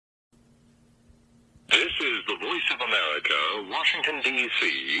America, Washington,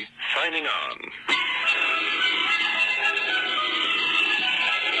 D.C., signing on.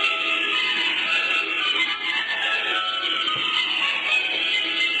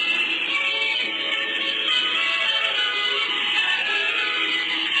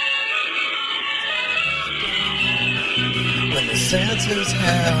 When the senses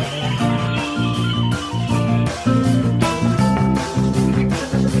howl.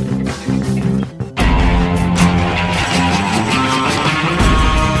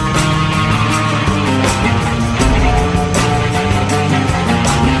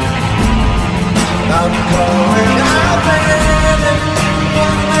 I'm going out there,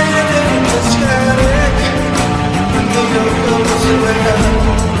 one minute in the static, and the goes around.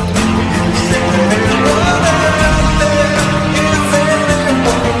 You say, what out there, if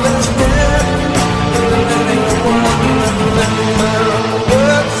anyone listening, let my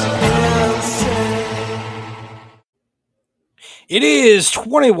words can say. It is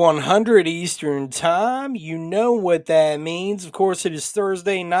 2100 Eastern Time. You know what that means. Of course, it is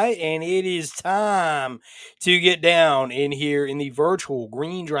Thursday night, and it is time to get down in here in the virtual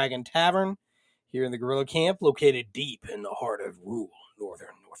Green Dragon Tavern here in the Guerrilla Camp, located deep in the heart of rural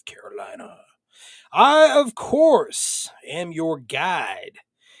northern North Carolina. I, of course, am your guide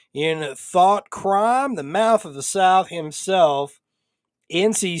in thought crime, the mouth of the South himself,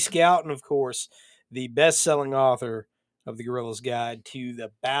 NC Scout, and of course, the best-selling author of the Gorilla's Guide to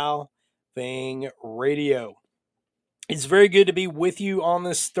the Bow Thing Radio. It's very good to be with you on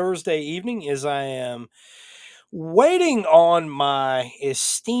this Thursday evening as I am waiting on my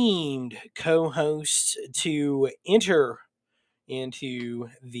esteemed co-host to enter into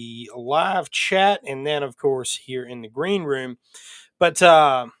the live chat and then, of course, here in the green room. But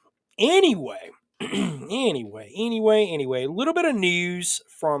anyway, anyway, a little bit of news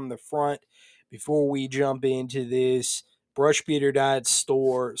from the front before we jump into this brush beater diet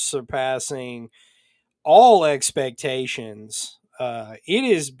store surpassing all expectations.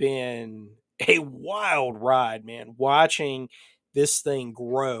 It has been a wild ride, man, watching this thing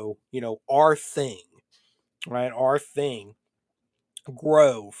grow, our thing, right? Our thing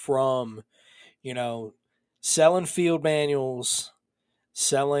grow from, selling field manuals,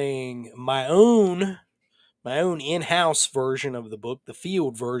 selling my own in-house version of the book, the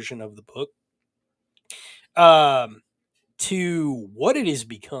field version of the book, to what it has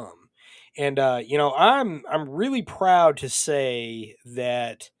become. And I'm really proud to say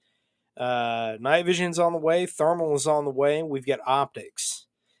that night vision's on the way, thermal is on the way. We've got optics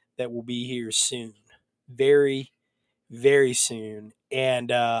that will be here soon, very, very soon,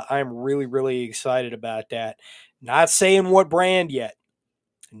 and I'm really, really excited about that. Not saying what brand yet.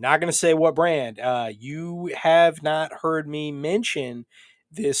 Not going to say what brand. You have not heard me mention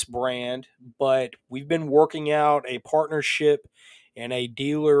this brand, but we've been working out a partnership and a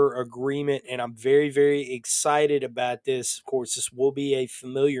dealer agreement, and I'm very, very excited about this. Of course, this will be a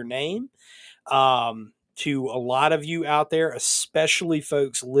familiar name to a lot of you out there, especially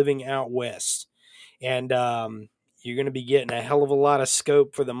folks living out west. And you're going to be getting a hell of a lot of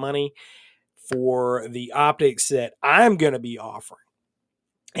scope for the money for the optics that I'm going to be offering.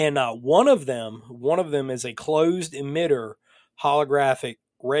 And one of them is a closed emitter holographic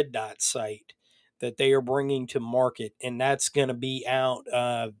red dot sight that they are bringing to market, and that's going to be out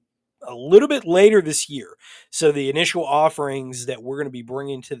a little bit later this year. So the initial offerings that we're going to be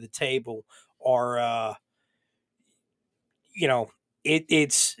bringing to the table are,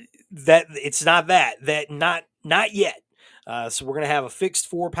 it's not yet. So we're going to have a fixed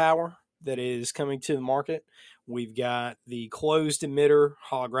 4 power that is coming to the market. We've got the closed emitter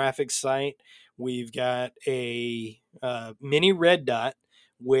holographic sight. We've got a mini red dot,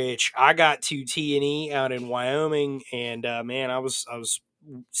 which I got to T&E out in Wyoming, and man, I was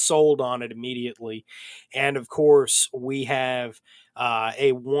sold on it immediately. And of course, we have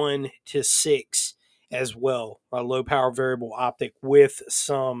a 1-6 as well, a low power variable optic with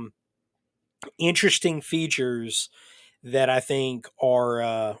some interesting features that I think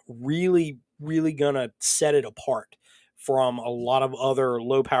are really, really going to set it apart from a lot of other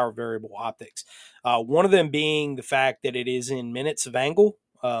low power variable optics. One of them being the fact that it is in minutes of angle.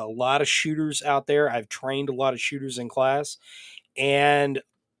 A lot of shooters out there. I've trained a lot of shooters in class. And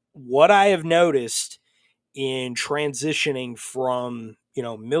what I have noticed in transitioning from,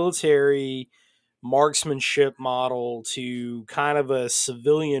 military marksmanship model to kind of a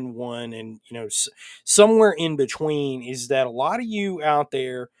civilian one, and somewhere in between, is that a lot of you out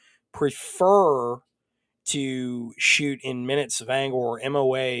there prefer to shoot in minutes of angle or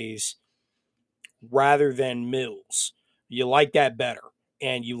MOAs rather than mils. You like that better,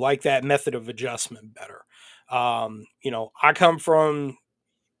 and you like that method of adjustment better. I come from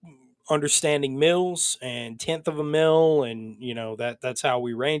understanding mills and tenth of a mill, and that's how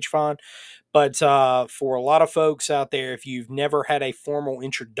we range find. But for a lot of folks out there, if you've never had a formal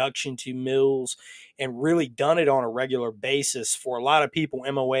introduction to mills and really done it on a regular basis, for a lot of people,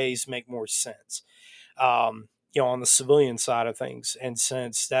 MOAs make more sense. On the civilian side of things. And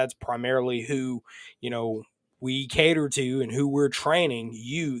since that's primarily who, you know, we cater to and who we're training,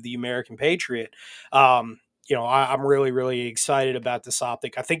 you, the American Patriot, I'm really, really excited about this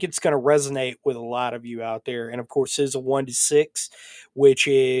optic. I think it's going to resonate with a lot of you out there. And of course, there's a 1 to 6, which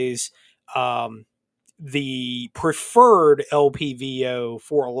is the preferred LPVO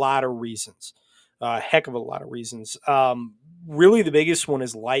for a lot of reasons, a heck of a lot of reasons. Really, the biggest one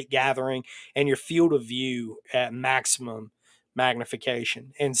is light gathering and your field of view at maximum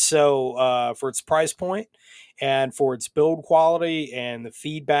magnification. And so, for its price point and for its build quality and the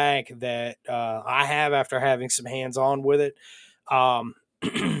feedback that I have after having some hands on with it, um,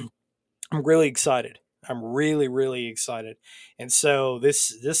 I'm really excited. I'm really, really excited. And so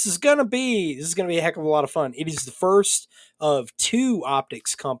this is gonna be a heck of a lot of fun. It is the first of 2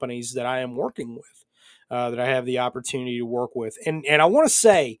 optics companies that I am working with, that I have the opportunity to work with. And I want to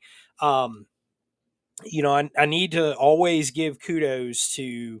say, I need to always give kudos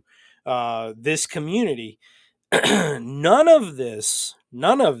to this community. None of this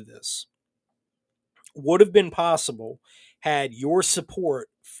would have been possible had your support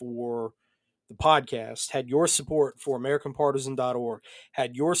for the podcast, had your support for AmericanPartisan.org,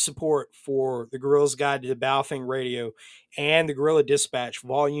 had your support for the Guerrilla's Guide to the Battlefield Radio and the Guerrilla Dispatch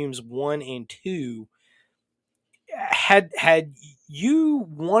Volumes 1 and 2. Had you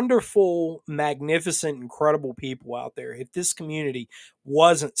wonderful, magnificent, incredible people out there, if this community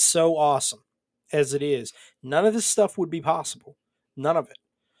wasn't so awesome as it is, none of this stuff would be possible. None of it.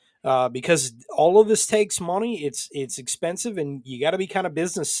 Because all of this takes money. It's expensive, and you got to be kind of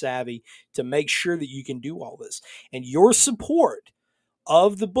business savvy to make sure that you can do all this. And your support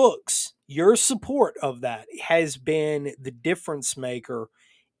of the books, your support of that has been the difference maker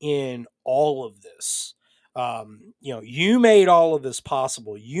in all of this. You made all of this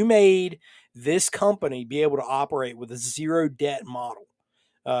possible. You made this company be able to operate with a zero debt model.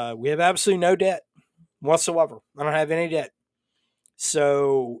 We have absolutely no debt whatsoever. I don't have any debt.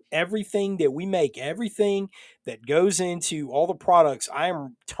 So everything that we make, everything that goes into all the products, I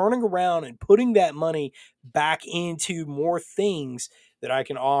am turning around and putting that money back into more things that I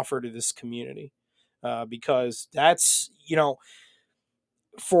can offer to this community. Because that's,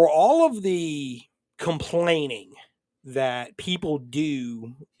 for all of the complaining that people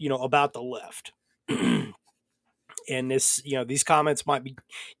do, about the left. And this, these comments might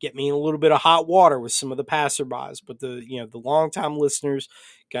get me in a little bit of hot water with some of the passerbys, but the longtime listeners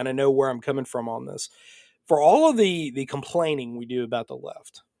kind of know where I'm coming from on this. For all of the complaining we do about the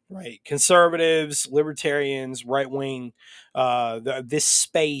left, right? Conservatives, libertarians, right wing, this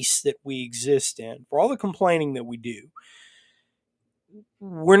space that we exist in, for all the complaining that we do,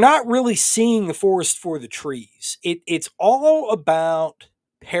 we're not really seeing the forest for the trees. It's all about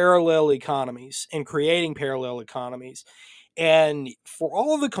parallel economies and creating parallel economies. And for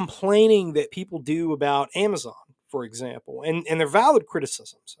all of the complaining that people do about Amazon, for example, and they're valid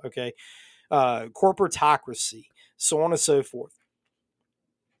criticisms, okay, corporatocracy, so on and so forth.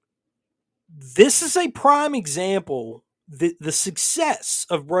 This is a prime example. The success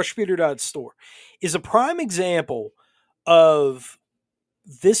of brushbeater.store is a prime example of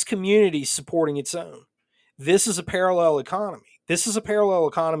this community supporting its own. This is a parallel economy. This is a parallel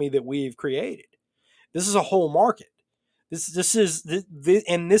economy that we've created. This is a whole market. This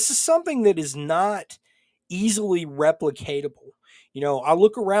is something that is not easily replicatable. I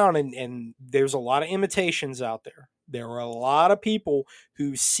look around and there's a lot of imitations out there. There are a lot of people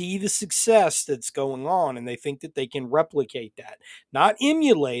who see the success that's going on and they think that they can replicate that, not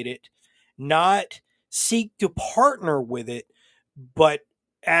emulate it, not seek to partner with it, but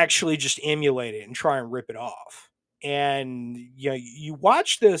actually just emulate it and try and rip it off. And you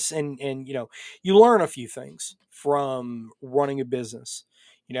watch this and you learn a few things from running a business.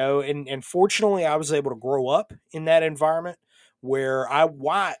 And fortunately I was able to grow up in that environment where I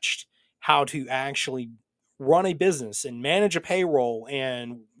watched how to actually run a business and manage a payroll,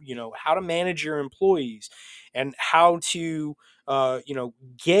 and how to manage your employees, and how to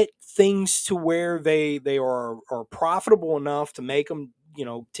get things to where they are profitable enough to make them,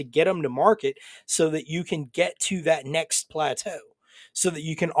 to get them to market, so that you can get to that next plateau, so that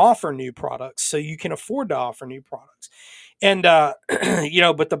you can offer new products, so you can afford to offer new products. And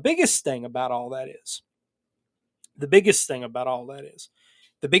but the biggest thing about all that is, the biggest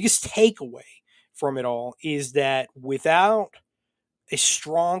takeaway from it all is that without a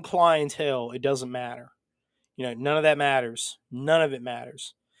strong clientele, it doesn't matter. None of that matters. None of it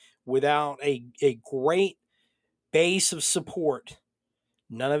matters. Without a great base of support,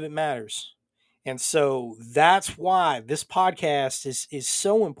 none of it matters. And so that's why this podcast is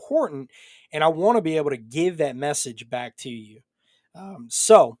so important. And I want to be able to give that message back to you.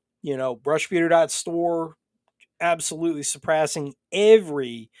 Brushbeater.store, absolutely surpassing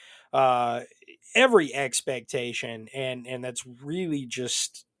uh, every expectation. And that's really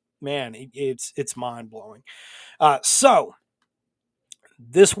just, man, it's mind blowing. So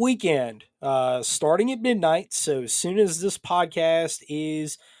this weekend, starting at midnight. So as soon as this podcast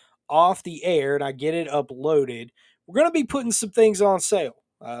is off the air and I get it uploaded, we're going to be putting some things on sale.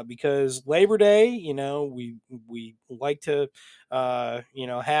 Because Labor Day, we like to,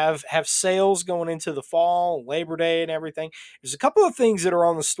 have sales going into the fall, Labor Day, and everything. There's a couple of things that are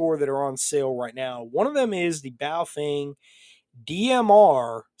on the store that are on sale right now. One of them is the Baofeng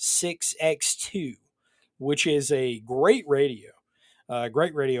DMR 6X2, which is a great radio.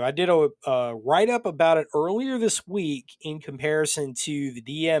 Great radio. I did a write up about it earlier this week in comparison to the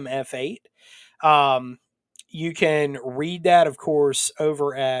DMF8. Um, you can read that, of course,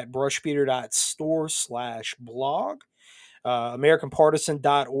 over at brushbeater.store/blog.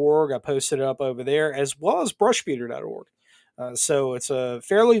 AmericanPartisan.org. I posted it up over there, as well as brushbeater.org. So it's a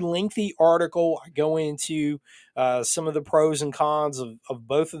fairly lengthy article. I go into some of the pros and cons of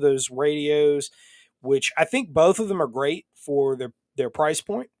both of those radios, which I think both of them are great for their price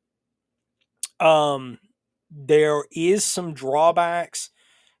point. There is some drawbacks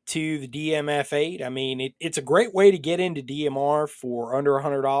to the DMF8. I mean, it's a great way to get into DMR for under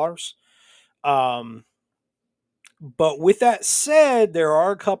 $100. But with that said, there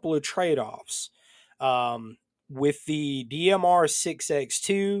are a couple of trade-offs. With the DMR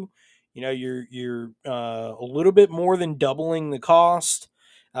 6X2, you're a little bit more than doubling the cost.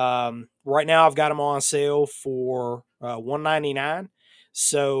 Right now, I've got them on sale for $199.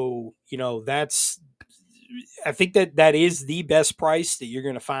 So I think that is the best price that you're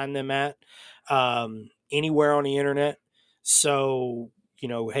going to find them at anywhere on the internet. So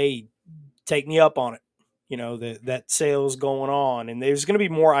hey, take me up on it. That sale's going on, and there's going to be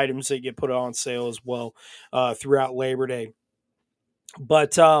more items that get put on sale as well throughout Labor Day.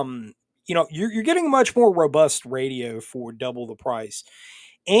 But you're getting a much more robust radio for double the price,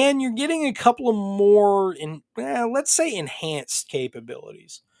 and you're getting a couple of more let's say enhanced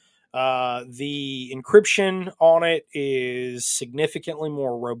capabilities. The encryption on it is significantly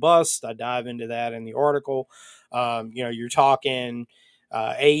more robust. I dive into that in the article. You're talking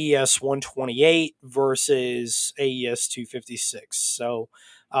AES 128 versus AES 256. So,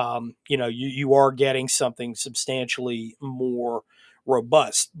 you are getting something substantially more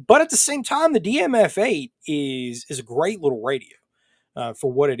robust. But at the same time, the DMF8 is a great little radio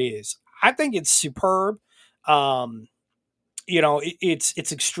for what it is. I think it's superb.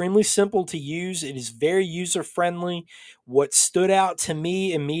 It's extremely simple to use. It is very user friendly. What stood out to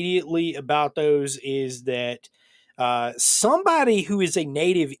me immediately about those is that somebody who is a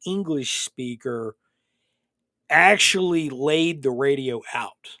native English speaker actually laid the radio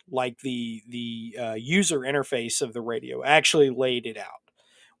out, like the user interface of the radio actually laid it out,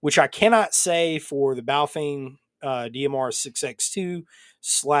 which I cannot say for the Baofeng DMR 6X2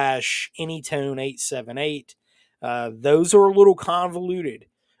 / Anytone 878. Those are a little convoluted.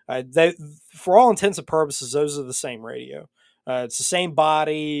 For all intents and purposes, those are the same radio. It's the same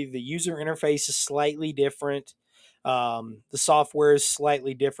body. The user interface is slightly different. The software is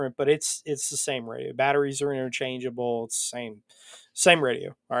slightly different, but it's the same radio. Batteries are interchangeable. It's the same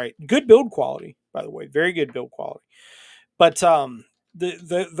radio. All right, good build quality, by the way, very good build quality. But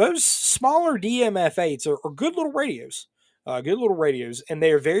those smaller DMF8s are good little radios, and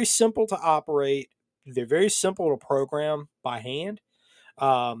they are very simple to operate. They're very simple to program by hand,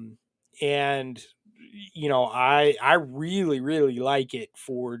 and I really really like it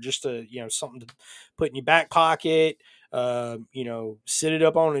for just something to put in your back pocket. Sit it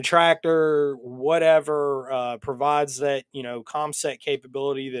up on a tractor, whatever. Provides that ComSec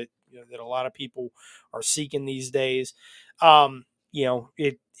capability that that a lot of people are seeking these days. There you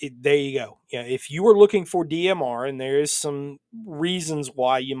go. Yeah, if you are looking for DMR, and there is some reasons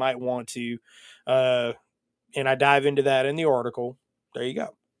why you might want to, and I dive into that in the article. There you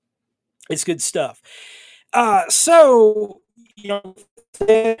go. It's good stuff. So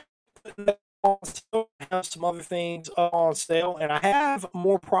I have some other things on sale, and I have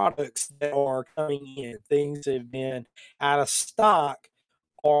more products that are coming in. Things that have been out of stock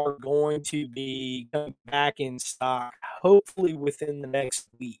are going to be coming back in stock, hopefully within the next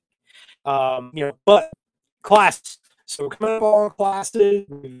week. But classes. So we're coming up on classes.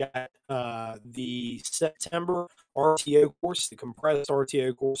 We've got the September RTO course, the compressed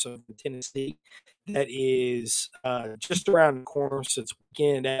RTO course of Tennessee. That is just around the corner, so it's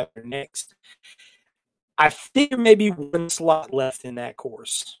weekend after next. I think there may be one slot left in that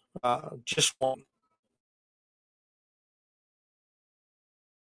course, just one.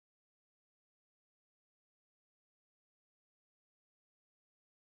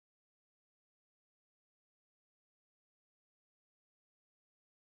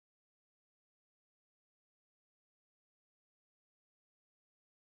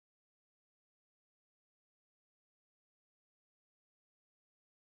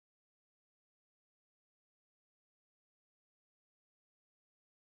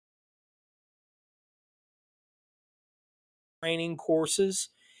 Training courses,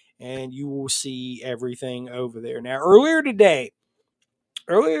 and you will see everything over there. Now, earlier today,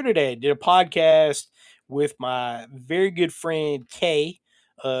 I did a podcast with my very good friend Kay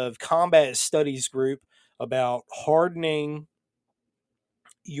of Combat Studies Group about hardening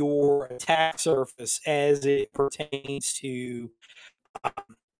your attack surface as it pertains to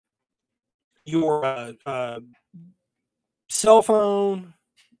your cell phone,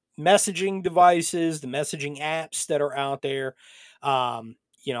 messaging devices, the messaging apps that are out there.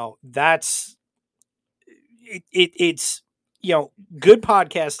 That's it's good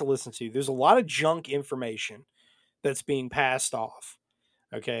podcast to listen to. There's a lot of junk information that's being passed off.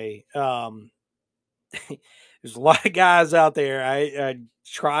 Okay. There's a lot of guys out there. I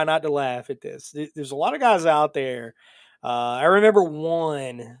try not to laugh at this. There's a lot of guys out there. I remember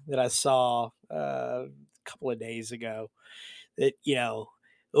one that I saw a couple of days ago that,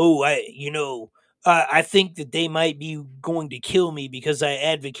 oh, I think that they might be going to kill me because I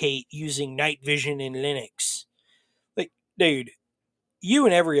advocate using night vision in Linux. Like, dude, you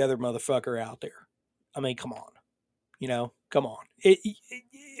and every other motherfucker out there. I mean, come on. Come on. It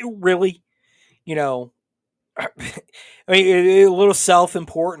really, you know, I mean, a little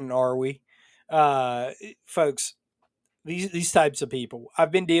self-important, are we, folks? These types of people.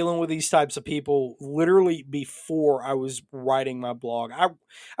 I've been dealing with these types of people literally before I was writing my blog. I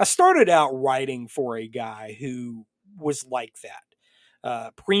started out writing for a guy who was like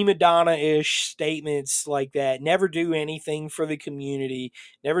that. Prima donna ish statements like that. Never do anything for the community.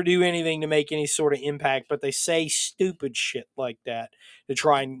 Never do anything to make any sort of impact. But they say stupid shit like that to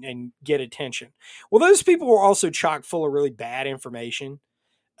try and get attention. Well, those people are also chock full of really bad information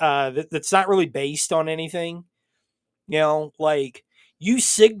that's not really based on anything. Like use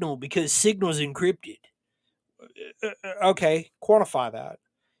Signal because Signal's encrypted. Okay, quantify that.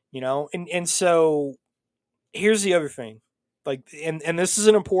 And so here's the other thing. Like, and this is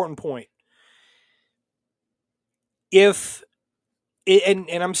an important point. If and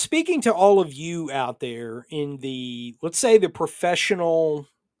I'm speaking to all of you out there in the, let's say, the professional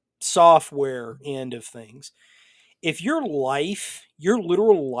software end of things. If your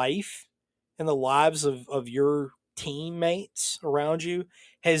literal life and the lives of your teammates around you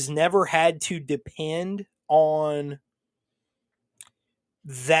has never had to depend on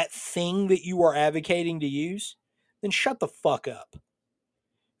that thing that you are advocating to use, then shut the fuck up.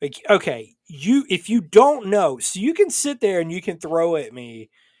 Like, okay, if you don't know, so you can sit there and you can throw at me,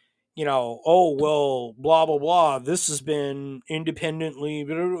 oh well, blah blah blah. This has been independently,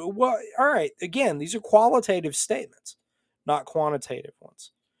 well, all right. Again, these are qualitative statements, not quantitative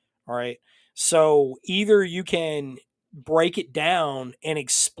ones. All right. So either you can break it down and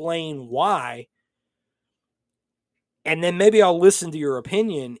explain why, and then maybe I'll listen to your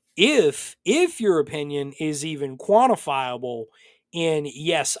opinion if your opinion is even quantifiable in,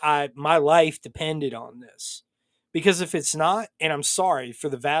 yes, my life depended on this. Because if it's not, and I'm sorry for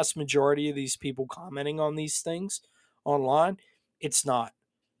the vast majority of these people commenting on these things online, it's not.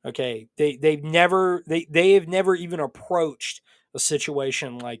 Okay. They have never even approached a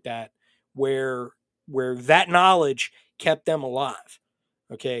situation like that where that knowledge kept them alive.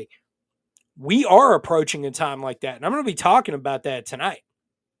 Okay. We are approaching a time like that. And I'm going to be talking about that tonight.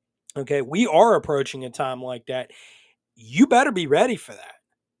 Okay. We are approaching a time like that. You better be ready for that.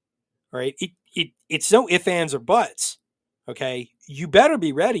 Right. It's no ifs, ands, or buts. Okay. You better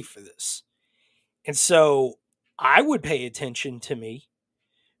be ready for this. And so I would pay attention to me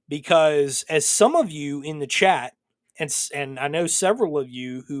because, as some of you in the chat, and I know several of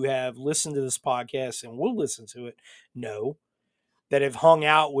you who have listened to this podcast and will listen to it, know that have hung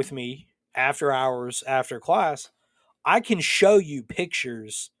out with me after hours, after class, I can show you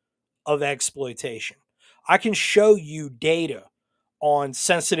pictures of exploitation. I can show you data on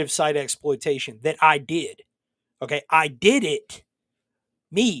sensitive site exploitation that I did. Okay. I did it.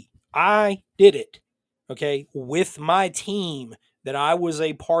 Me. I did it, okay, with my team that I was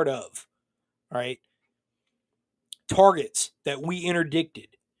a part of, all right? Targets that we interdicted.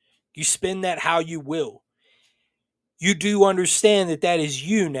 You spend that how you will. You do understand that that is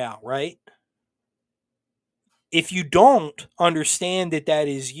you now, right? If you don't understand that that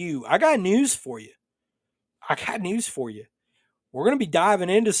is you, I got news for you. I got news for you. We're going to be diving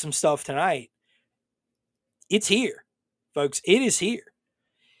into some stuff tonight. It's here, folks. It is here.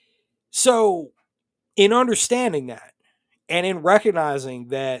 So, in understanding that and in recognizing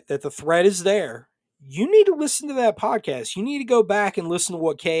that the threat is there, you need to listen to that podcast. You need to go back and listen to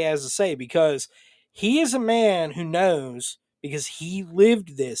what Kay has to say, because he is a man who knows, because he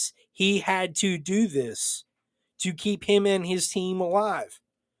lived this. He had to do this to keep him and his team alive.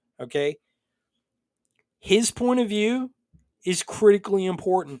 Okay? His point of view is critically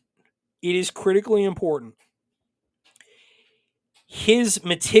important. It is critically important. His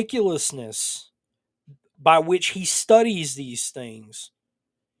meticulousness by which he studies these things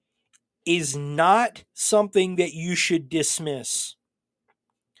is not something that you should dismiss.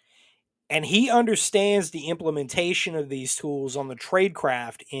 And he understands the implementation of these tools on the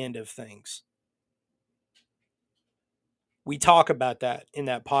tradecraft end of things. We talk about that in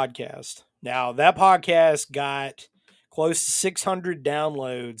that podcast. Now, that podcast got close to 600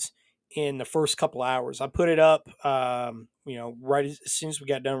 downloads in the first couple hours. I put it up, right as soon as we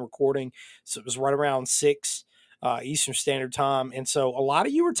got done recording. So it was right around 6 Eastern Standard Time. And so a lot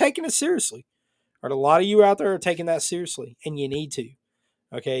of you are taking it seriously. Or a lot of you out there are taking that seriously. And you need to.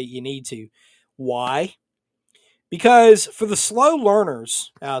 Okay, you need to. Why? Because for the slow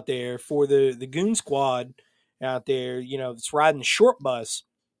learners out there, for the goon squad out there, that's riding the short bus.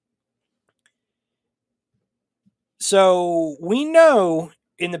 So we know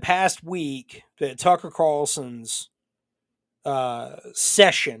in the past week that Tucker Carlson's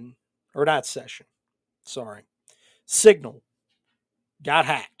signal got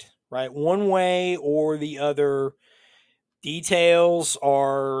hacked, right? One way or the other. Details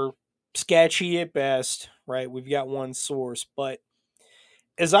are sketchy at best, right? We've got one source, but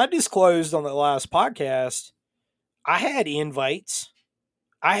as I disclosed on the last podcast, I had invites.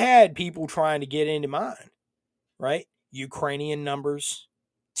 I had people trying to get into mine, right? Ukrainian numbers,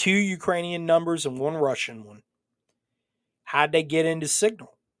 2 Ukrainian numbers and 1 Russian one. How'd they get into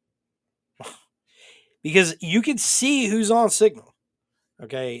Signal? Because you can see who's on Signal.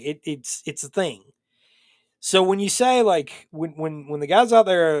 Okay, it's a thing. So when you say, like, when the guys out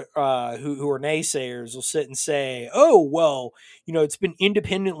there who are naysayers will sit and say, oh, well, it's been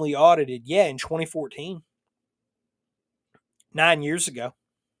independently audited. Yeah, in 2014, 9 years ago.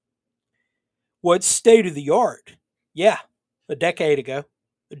 Well, it's state of the art. Yeah, a decade ago.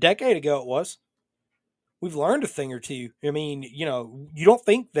 A decade ago it was. We've learned a thing or two. I mean, you don't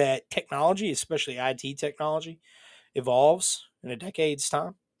think that technology, especially IT technology, evolves in a decade's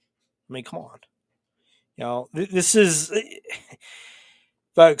time? I mean, come on. This is,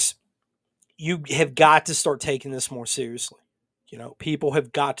 folks, you have got to start taking this more seriously. People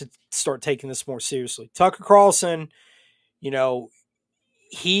have got to start taking this more seriously. Tucker Carlson, they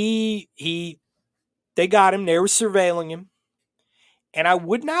got him. They were surveilling him. And I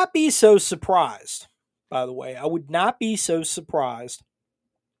would not be so surprised, by the way. I would not be so surprised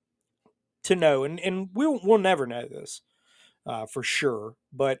to know, and we'll never know this for sure,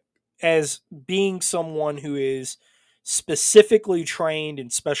 but as being someone who is specifically trained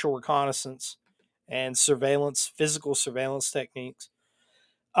in special reconnaissance and surveillance, physical surveillance techniques,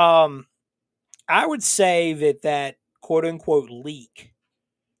 I would say that quote unquote leak,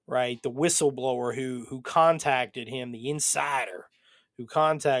 right? The whistleblower who contacted him, the insider who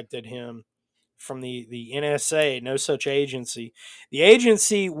contacted him from the NSA, no such agency. The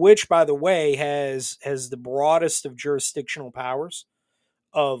agency, which, by the way, has the broadest of jurisdictional powers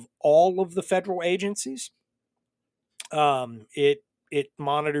of all of the federal agencies. It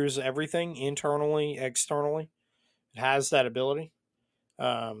monitors everything internally, externally. It has that ability.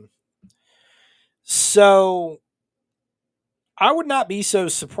 So I would not be so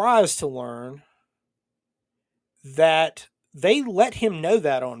surprised to learn that they let him know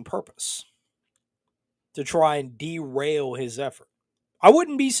that on purpose to try and derail his effort. I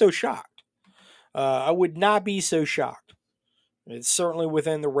wouldn't be so shocked. I would not be so shocked. It's certainly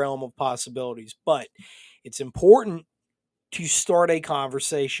within the realm of possibilities, but it's important to start a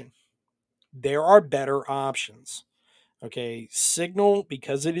conversation. There are better options. Okay, Signal,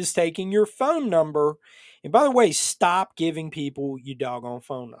 because it is taking your phone number. And by the way, stop giving people your doggone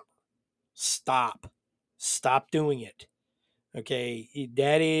phone number. Stop. Stop doing it. Okay,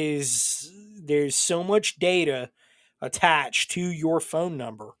 there's so much data attached to your phone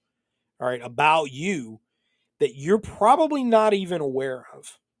number all right, about you that you're probably not even aware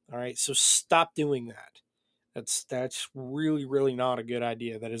of. All right, so stop doing that. That's really, really not a good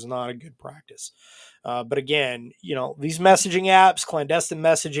idea. That is not a good practice. But again, these messaging apps, clandestine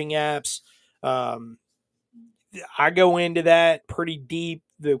messaging apps, um, I go into that pretty deep.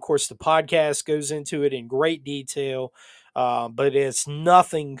 Of course, the podcast goes into it in great detail, but it's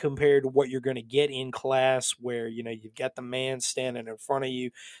nothing compared to what you're going to get in class, where you've got the man standing in front of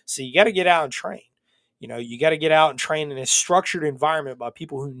you. So you got to get out and train. You got to get out and train in a structured environment by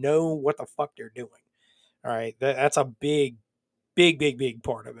people who know what the fuck they're doing. All right, that's a big, big, big, big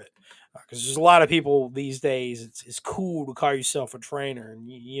part of it. Because there's a lot of people these days. It's cool to call yourself a trainer, and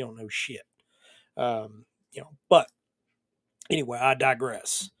you don't know shit. But anyway, I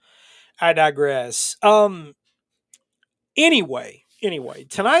digress. Anyway,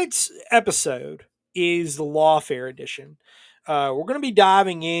 tonight's episode is the Lawfare edition. We're going to be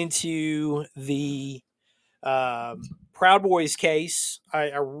diving into the Proud Boys case.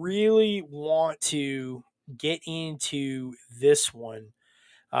 I really want to get into this one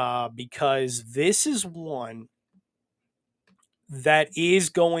because this is one that is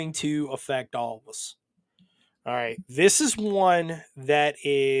going to affect all of us. All right. This is one that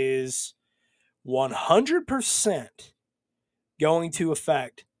is 100% going to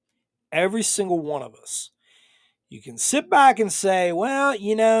affect every single one of us. You can sit back and say, well,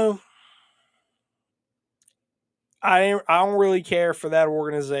 I don't really care for that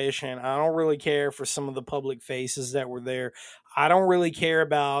organization. I don't really care for some of the public faces that were there. I don't really care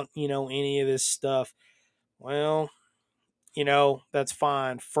about, any of this stuff. Well, that's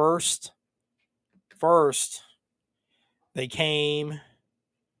fine. First, they came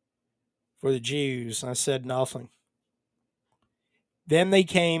for the Jews. I said nothing. Then they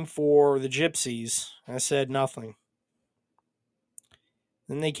came for the gypsies. I said nothing.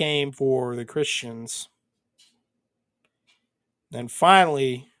 Then they came for the Christians. And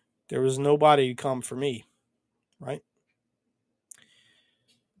finally, there was nobody to come for me, right?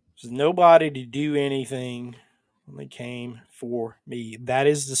 There's nobody to do anything when they came for me. That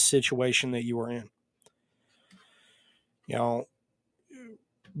is the situation that you are in.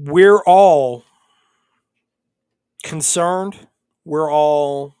 We're all concerned. We're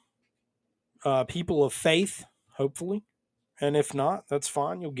all people of faith, hopefully. And if not, that's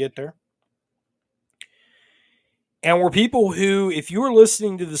fine. You'll get there. And we're people who, if you are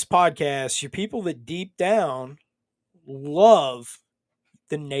listening to this podcast, you're people that deep down love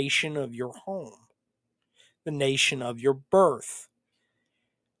the nation of your home, the nation of your birth.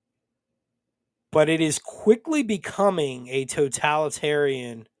 But it is quickly becoming a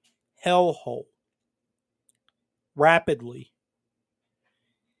totalitarian hellhole. Rapidly.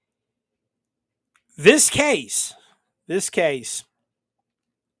 This case,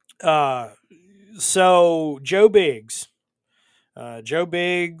 so Joe Biggs,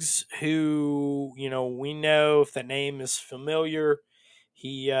 who, we know, if the name is familiar,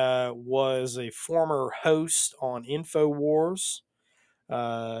 he was a former host on InfoWars,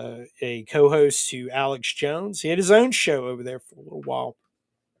 a co-host to Alex Jones. He had his own show over there for a little while.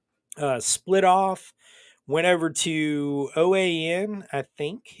 Split off, went over to OAN, I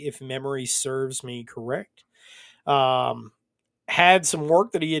think, if memory serves me correct. Had some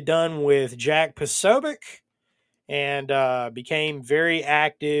work that he had done with Jack Posobiec, and became very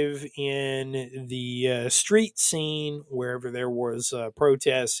active in the street scene wherever there was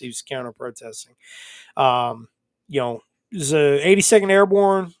protests. He was counter-protesting. He was a 82nd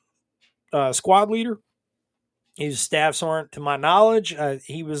Airborne squad leader. He was a staff sergeant, to my knowledge.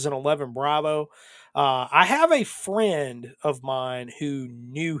 He was an 11 Bravo. I have a friend of mine who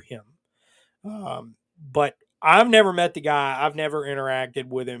knew him, but I've never met the guy. I've never interacted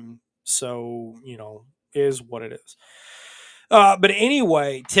with him. So, is what it is. But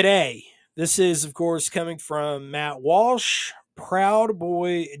anyway, today, this is, of course, coming from Matt Walsh. Proud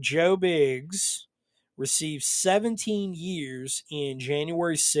Boy Joe Biggs received 17 years in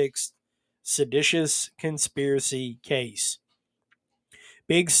January 6th seditious conspiracy case.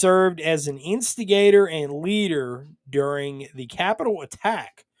 Biggs served as an instigator and leader during the Capitol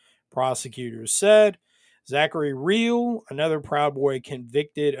attack, prosecutors said. Zachary Reel, another Proud Boy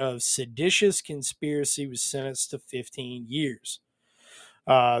convicted of seditious conspiracy, was sentenced to 15 years.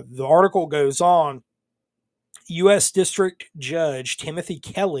 The article goes on. U.S. District Judge Timothy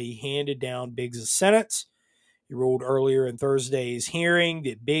Kelly handed down Biggs' sentence. He ruled earlier in Thursday's hearing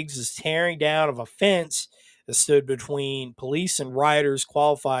that Biggs' tearing down of a fence that stood between police and rioters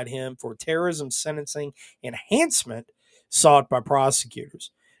qualified him for terrorism sentencing enhancement sought by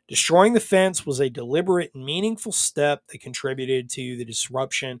prosecutors. Destroying the fence was a deliberate and meaningful step that contributed to the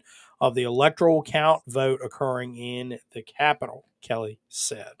disruption of the electoral count vote occurring in the Capitol, Kelly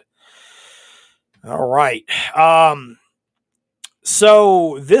said. All right.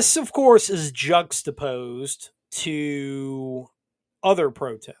 So this, of course, is juxtaposed to other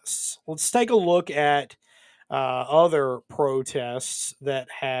protests. Let's take a look at other protests that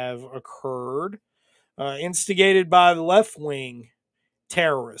have occurred, instigated by the left-wing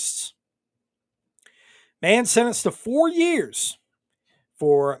terrorists. Man sentenced to 4 years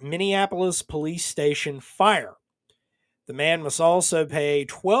for Minneapolis police station fire. The man must also pay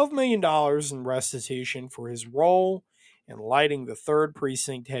 $12 million in restitution for his role in lighting the 3rd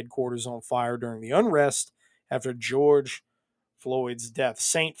Precinct headquarters on fire during the unrest after George Floyd's death.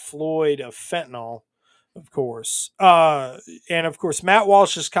 St. Floyd of fentanyl, of course. And, of course, Matt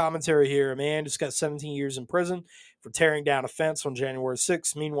Walsh's commentary here. A man just got 17 years in prison for tearing down a fence on January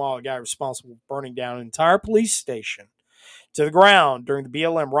 6th. Meanwhile, a guy responsible for burning down an entire police station to the ground during the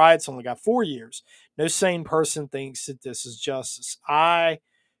BLM riots only got 4 years. No sane person thinks that this is justice. I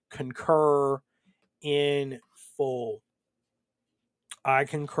concur in full. I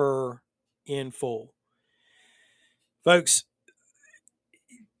concur in full. Folks,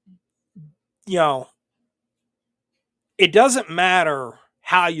 you know, it doesn't matter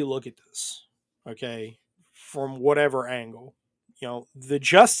how you look at this, okay, from whatever angle. You know, the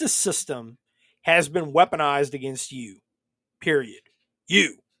justice system has been weaponized against you, period.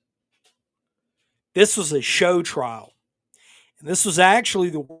 You. This was a show trial. And this was actually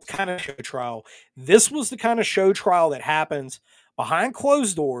the kind of show trial. This was the kind of show trial that happens behind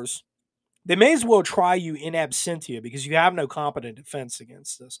closed doors. They may as well try you in absentia because you have no competent defense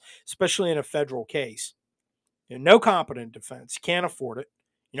against this, especially in a federal case. You know, no competent defense. You can't afford it.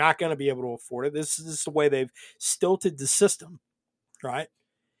 You're not going to be able to afford it. This is the way they've stilted the system, right?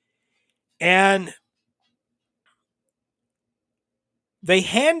 And they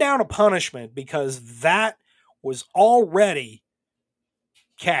hand down a punishment because that was already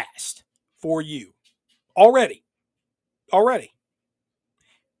cast for you. Already.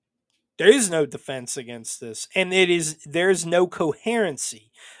 There is no defense against this. And there's no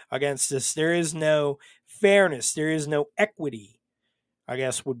coherency against this. There is no fairness. There is no equity, I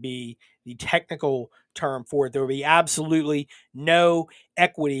guess would be the technical term for it. There would be absolutely no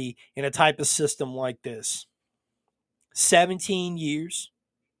equity in a type of system like this. 17 years.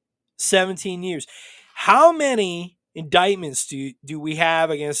 17 years. How many indictments do we have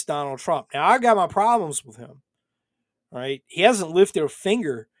against Donald Trump? Now, I got my problems with him. Right? He hasn't lifted a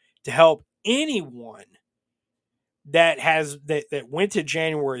finger to help anyone that went to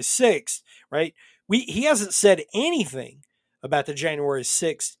January 6th, right? He hasn't said anything about the January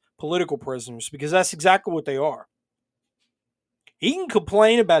 6th political prisoners because that's exactly what they are. He can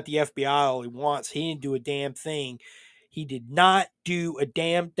complain about the FBI all he wants. He didn't do a damn thing. He did not do a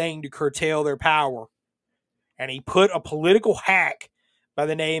damn thing to curtail their power. And he put a political hack by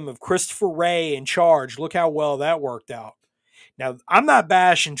the name of Christopher Wray in charge. Look how well that worked out. Now, I'm not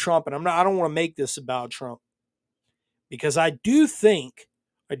bashing Trump, and I don't want to make this about Trump. Because I do think,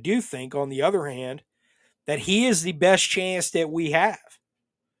 on the other hand, that he is the best chance that we have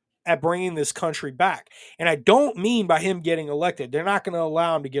at bringing this country back. And I don't mean by him getting elected. They're not going to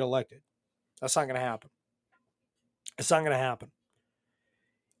allow him to get elected. That's not going to happen. It's not going to happen.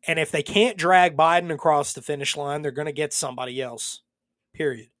 And if they can't drag Biden across the finish line, they're going to get somebody else.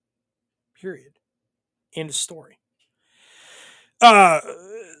 Period. End of story.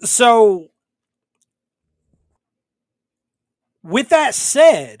 So with that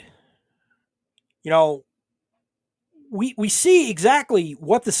said, you know, we see exactly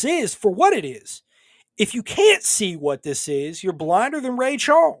what this is for what it is. If you can't see what this is, you're blinder than Ray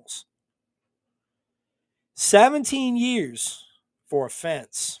Charles. 17 years for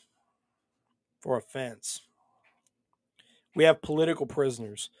offense. We have political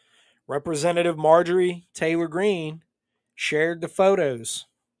prisoners. Representative Marjorie Taylor Greene shared the photos.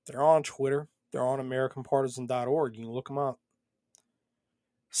 They're on Twitter. They're on AmericanPartisan.org. You can look them up.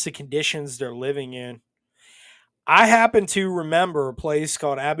 It's the conditions they're living in. I happen to remember a place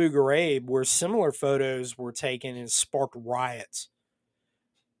called Abu Ghraib where similar photos were taken and sparked riots.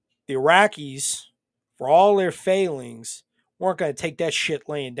 The Iraqis, for all their failings, weren't going to take that shit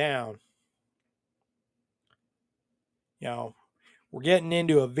laying down. You know, we're getting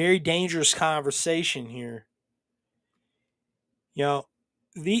into a very dangerous conversation here. You know,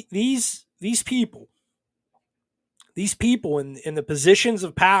 these people in the positions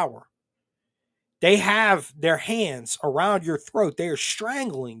of power, they have their hands around your throat. They are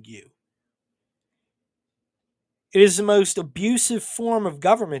strangling you. It is the most abusive form of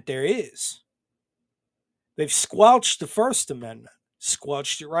government there is. They've squelched the First Amendment,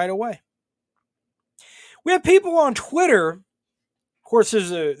 squelched it right away. We have people on Twitter. Of course,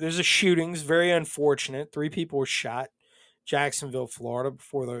 there's a shooting. It's very unfortunate. 3 people were shot, Jacksonville, Florida,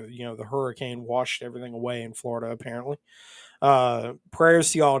 before the hurricane washed everything away in Florida. Apparently,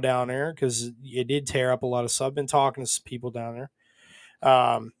 prayers to y'all down there because it did tear up a lot of stuff. I've been talking to some people down there.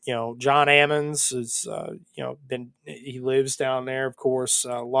 John Ammons is, he lives down there, of course,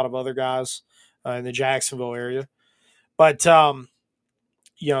 a lot of other guys in the Jacksonville area, but,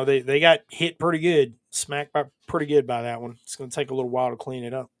 they got hit pretty good, smacked by pretty good by that one. It's going to take a little while to clean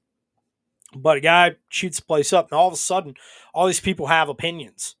it up, but a guy shoots the place up and all of a sudden, all these people have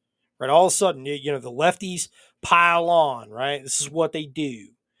opinions, right? All of a sudden, the lefties pile on, right? This is what they do.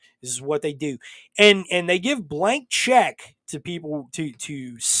 This is what they do. And they give blank check to people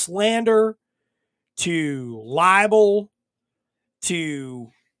to slander, to libel, to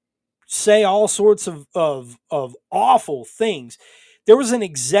say all sorts of awful things. There was an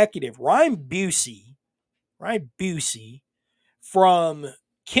executive, Ryan Busey from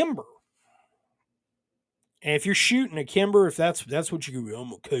Kimber. And if you're shooting a Kimber, if that's what you do, I'm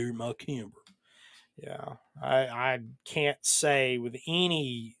gonna carry my Kimber. Yeah, I can't say with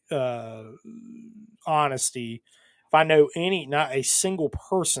any honesty if I know not a single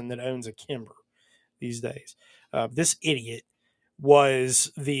person that owns a Kimber these days. This idiot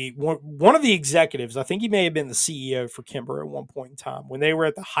was one of the executives. I think he may have been the CEO for Kimber at one point in time when they were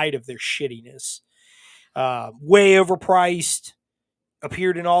at the height of their shittiness. Way overpriced.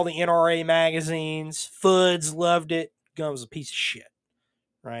 Appeared in all the NRA magazines. Fuds loved it. Gun was a piece of shit.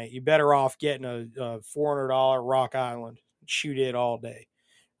 Right, you're better off getting a $400 Rock Island. Shoot it all day.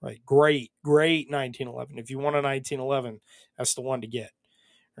 Right, great 1911. If you want a 1911, that's the one to get.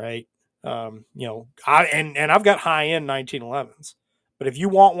 Right, I've got high end 1911s, but if you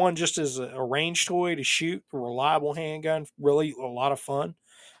want one just as a range toy to shoot, a reliable handgun, really a lot of fun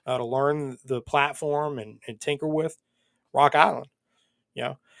to learn the platform and tinker with, Rock Island.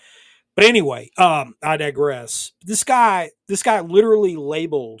 But anyway, I digress. This guy literally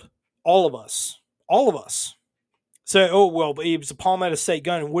labeled all of us. So, he was a Palmetto State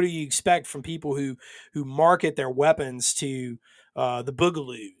gun. And what do you expect from people who market their weapons to the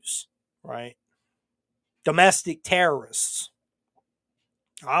boogaloos, right? Domestic terrorists.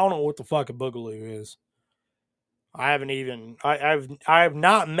 I don't know what the fuck a boogaloo is. I have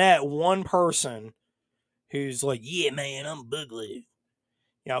not met one person who's like, yeah, man, I'm a boogaloo.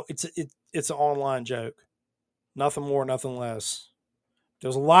 It's an online joke. Nothing more, nothing less.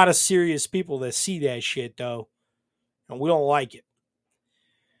 There's a lot of serious people that see that shit, though, and we don't like it.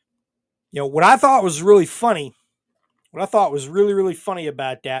 What I thought was really funny, really funny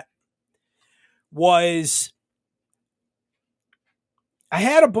about that was I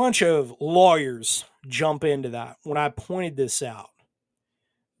had a bunch of lawyers jump into that when I pointed this out,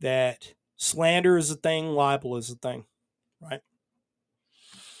 that slander is a thing, libel is a thing, right?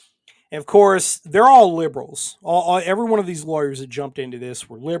 And of course, they're all liberals. Every one of these lawyers that jumped into this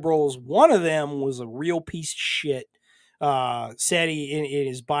were liberals. One of them was a real piece of shit. Said in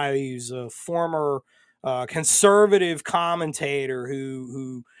his bio he was a former conservative commentator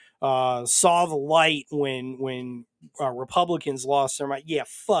who saw the light when Republicans lost their mind. Yeah,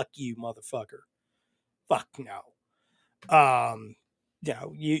 fuck you, motherfucker. Fuck no.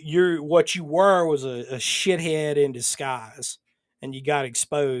 You're what you were was a shithead in disguise. And you got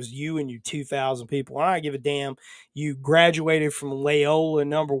exposed, you and your 2,000 people. I don't give a damn. You graduated from Loyola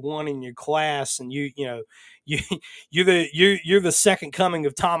 #1 in your class, and you're the second coming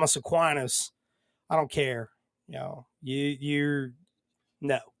of Thomas Aquinas. I don't care. You're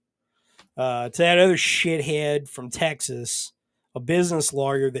no. To that other shithead from Texas, a business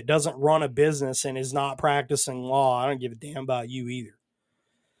lawyer that doesn't run a business and is not practicing law, I don't give a damn about you either.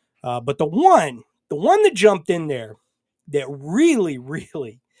 But the one that jumped in there, that really,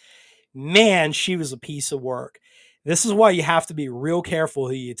 really, man, she was a piece of work. This is why you have to be real careful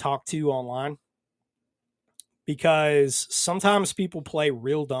who you talk to online, because sometimes people play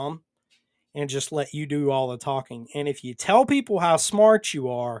real dumb and just let you do all the talking. And if you tell people how smart you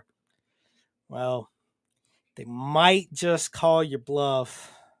are, well, they might just call your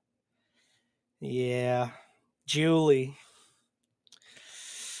bluff. Yeah, Julie.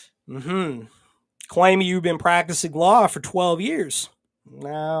 Claiming you've been practicing law for 12 years.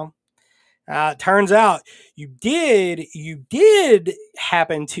 No. It turns out you did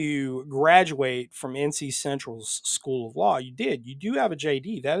happen to graduate from NC Central's School of Law. You did. You do have a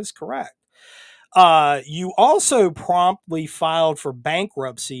JD. That is correct. You also promptly filed for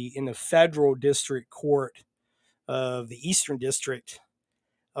bankruptcy in the federal district court of the Eastern District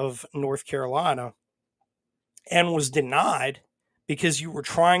of North Carolina and was denied because you were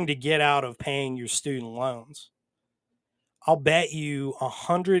trying to get out of paying your student loans. I'll bet you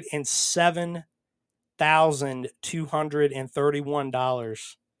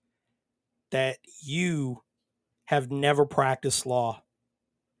 $107,231 that you have never practiced law.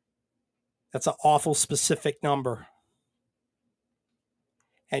 That's an awful specific number.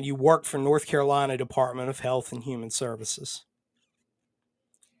 And you work for North Carolina Department of Health and Human Services.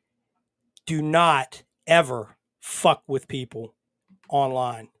 Do not ever fuck with people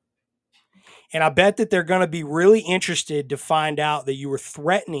online. And I bet that they're going to be really interested to find out that you were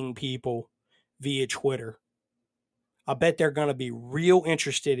threatening people via Twitter. I bet they're going to be real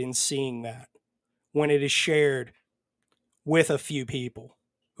interested in seeing that when it is shared with a few people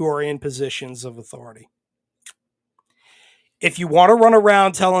who are in positions of authority. If you want to run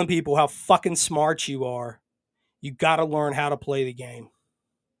around telling people how fucking smart you are, you got to learn how to play the game.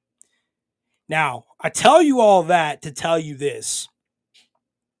 Now, I tell you all that to tell you this.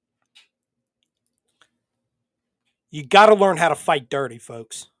 You got to learn how to fight dirty,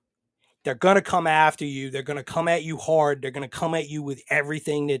 folks. They're going to come after you. They're going to come at you hard. They're going to come at you with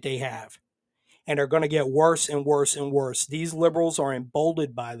everything that they have. And they're going to get worse and worse and worse. These liberals are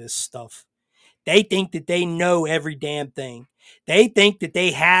emboldened by this stuff. They think that they know every damn thing. They think that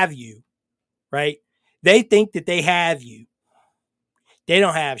they have you, right? They think that they have you. They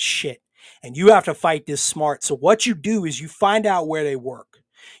don't have shit. And you have to fight this smart. So what you do is you find out where they work.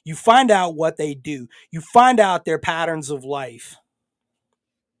 You find out what they do. You find out their patterns of life.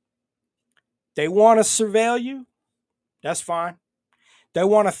 They want to surveil you. That's fine. They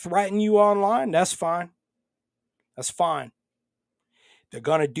want to threaten you online. That's fine. That's fine. They're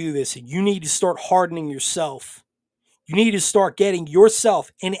going to do this. And you need to start hardening yourself. You need to start getting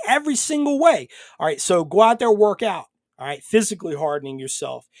yourself in every single way. All right. So go out there, work out. All right. Physically hardening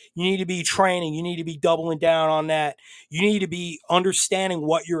yourself. You need to be training. You need to be doubling down on that. You need to be understanding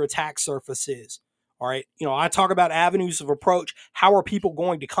what your attack surface is. All right. You know, I talk about avenues of approach. How are people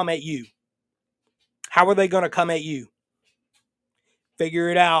going to come at you? How are they going to come at you? Figure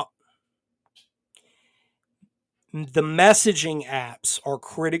it out. The messaging apps are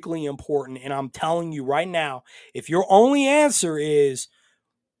critically important. And I'm telling you right now, if your only answer is,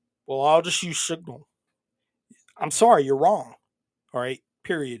 well, I'll just use Signal. I'm sorry, you're wrong. All right,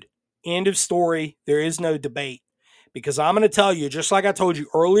 period. End of story. There is no debate. Because I'm going to tell you, just like I told you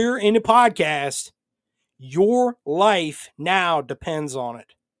earlier in the podcast, your life now depends on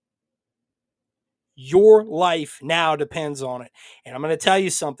it. Your life now depends on it. And I'm going to tell you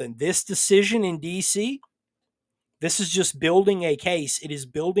something. This decision in DC, this is just building a case. It is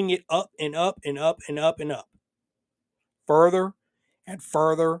building it up and up and up and up and up. Further and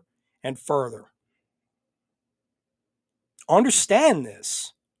further and further. Understand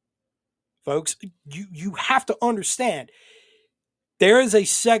this, folks. You have to understand. There is a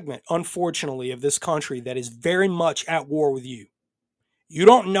segment, unfortunately, of this country that is very much at war with you. You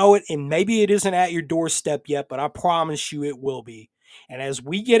don't know it, and maybe it isn't at your doorstep yet, but I promise you it will be. And as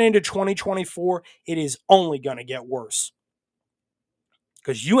we get into 2024, it is only going to get worse.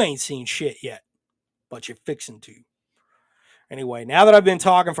 Because you ain't seen shit yet, but you're fixing to. Anyway, now that I've been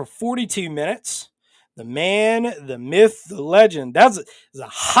talking for 42 minutes, the man, the myth, the legend, that's a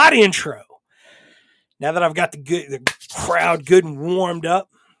hot intro. Now that I've got the crowd good and warmed up,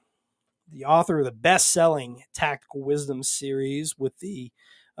 the author of the best-selling Tactical Wisdom series with the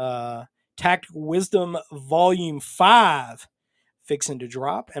Tactical Wisdom Volume 5 fixing to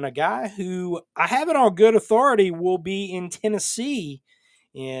drop, and a guy who I have it on good authority will be in Tennessee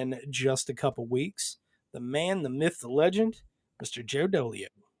in just a couple weeks. The man, the myth, the legend, Mr. Joe Dolio.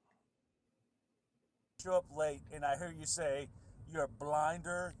 Show up late and I hear you say you're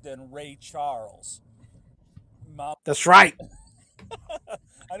blinder than Ray Charles. Mom, That's right.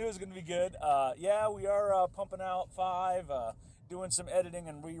 I knew it was going to be good. Yeah, we are pumping out 5, doing some editing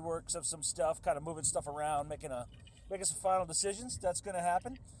and reworks of some stuff, kind of moving stuff around, making some final decisions. That's going to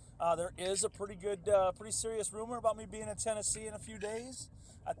happen. There is a pretty serious rumor about me being in Tennessee in a few days.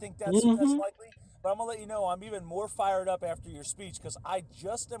 I think that's likely. But I'm going to let you know I'm even more fired up after your speech because I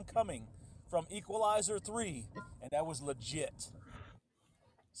just am coming from Equalizer 3, and that was legit.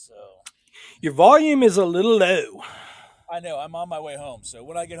 So Your volume is a little low. I know I'm on my way home. So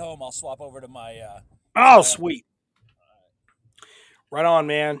when I get home, I'll swap over to my. Sweet. Right on,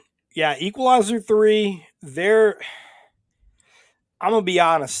 man. Yeah, Equalizer 3. I'm gonna be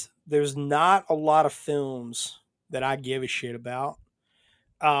honest. There's not a lot of films that I give a shit about.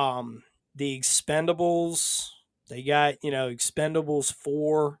 The Expendables. They got Expendables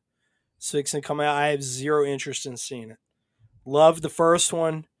 4. It's fixing to come out. I have zero interest in seeing it. Loved the first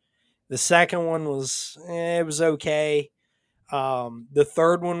one. The second one was it was okay. The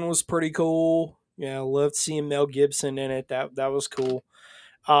third one was pretty cool. Yeah, loved seeing Mel Gibson in it. That was cool.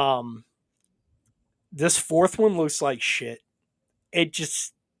 Um, this fourth one looks like shit. It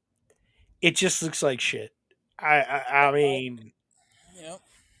just looks like shit. I mean, Yeah.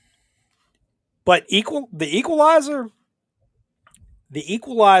 but the Equalizer,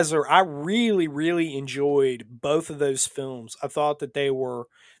 I really really enjoyed both of those films. I thought that they were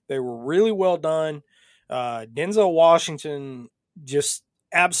really well done. Denzel Washington just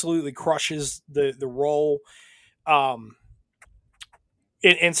absolutely crushes the role. Um,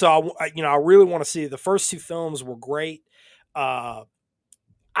 and so I really want to see the first two films were great. Uh,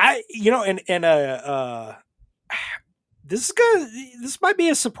 and this is good. This might be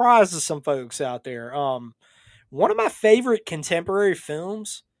a surprise to some folks out there. One of my favorite contemporary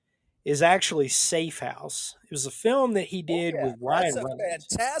films is actually Safe House. It was a film that he Oh did yeah, with that's Ryan a Reynolds.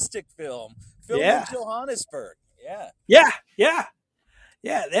 fantastic film. Filmed in Yeah, Johannesburg. Yeah. yeah, yeah,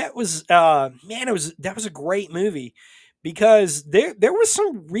 yeah. That was man. That was a great movie because there was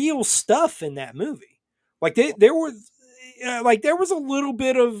some real stuff in that movie. Like there was there was a little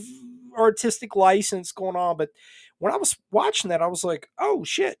bit of artistic license going on, but when I was watching that, I was like, oh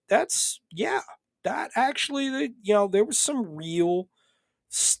shit, that's yeah, that actually there was some real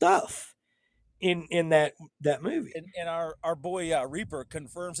stuff in that movie. And our boy Reaper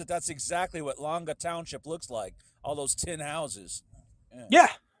confirms that that's exactly what Longa Township looks like. All those tin houses. Yeah. Yeah.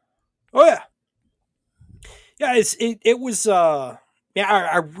 Oh yeah. Yeah. It was yeah.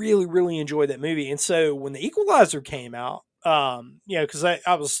 I really really enjoyed that movie, and so when the Equalizer came out, because I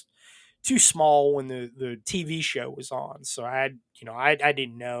was too small when the TV show was on, so I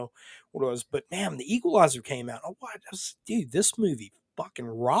didn't know what it was, but man, the Equalizer came out. Oh, what? Dude, this movie fucking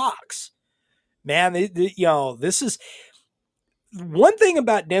rocks, man. This is one thing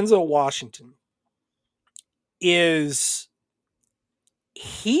about Denzel Washington is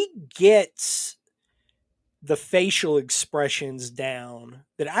he gets the facial expressions down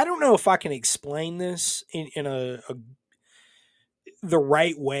that I don't know if I can explain this in the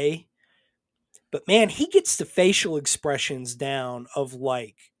right way, but man, he gets the facial expressions down of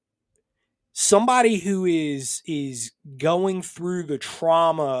like somebody who is going through the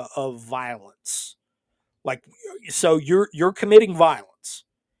trauma of violence. Like, so you're committing violence.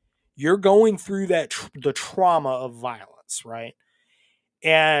 You're going through the trauma of violence, right?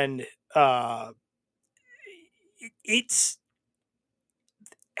 And it's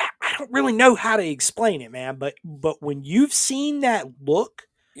I don't really know how to explain it, man. But when you've seen that look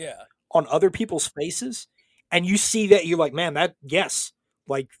Yeah. on other people's faces, and you see that, you're like, man,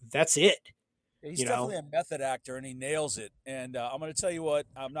 like that's it. He's You know? definitely a method actor, and he nails it. And I'm going to tell you what,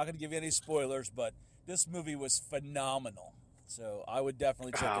 I'm not going to give you any spoilers, but this movie was phenomenal. So I would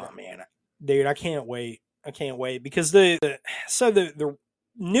definitely check it Oh out. man, dude, I can't wait. I can't wait because the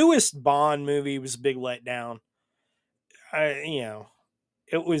newest Bond movie was a big letdown.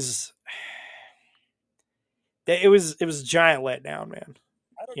 It was it was a giant letdown, man.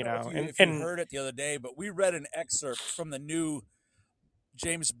 I don't You know know, if you and heard it the other day, but we read an excerpt from the new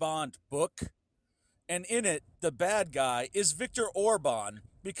James Bond book, and in it, the bad guy is Victor Orban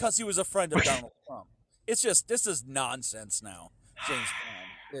because he was a friend of Donald Trump. It's just this is nonsense now. James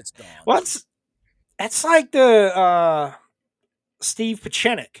Bond, it's gone. well, that's like the Steve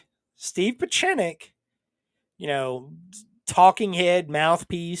Pachenik. Steve Pachenik, you know, talking head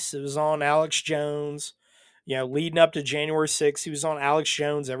mouthpiece. It was on Alex Jones. Leading up to January 6th, he was on Alex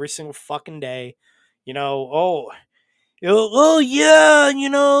Jones every single fucking day. Oh yeah,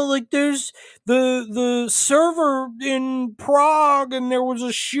 like there's the server in Prague and there was a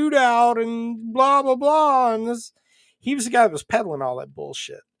shootout and blah blah blah, and this he was the guy that was peddling all that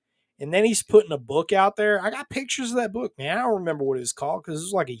bullshit. And then he's putting a book out there. I got pictures of that book, man. I don't remember what it was called because it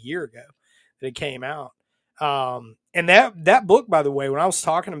was like a year ago that it came out. And that book, by the way, when I was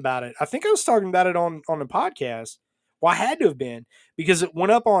talking about it, I think I was talking about it on the podcast. Well, I had to have been because it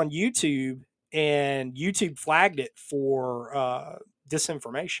went up on YouTube and YouTube flagged it for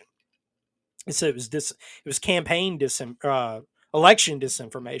disinformation. It said it was campaign election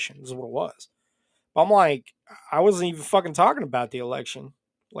disinformation is what it was. I'm like, I wasn't even fucking talking about the election.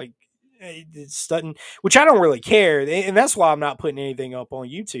 Like, it's doesn't, which I don't really care, and that's why I'm not putting anything up on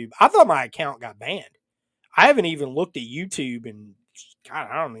YouTube. I thought my account got banned. I haven't even looked at YouTube in God,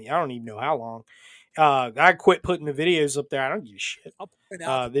 I don't even know how long. I quit putting the videos up there. I don't give a shit. I'll point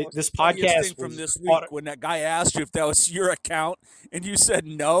out the This funniest podcast thing from was this week when that guy asked you if that was your account, and you said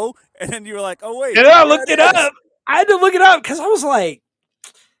no, and then you were like, "Oh wait, and I yeah, looked it is." up. I had to look it up because I was like,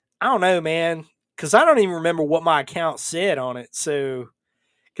 I don't know, man, because I don't even remember what my account said on it. So,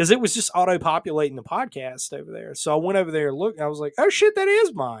 because it was just auto populating the podcast over there. So I went over there and looked, and I was like, "Oh shit, that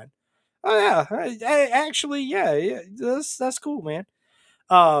is mine." Oh yeah, actually, yeah, that's cool, man.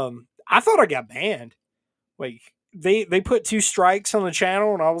 I thought I got banned. Like they put 2 strikes on the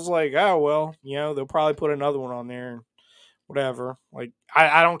channel, and I was like, "Oh well, they'll probably put another one on there, and whatever." Like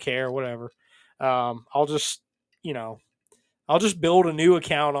I don't care, whatever. I'll just you know I'll just build a new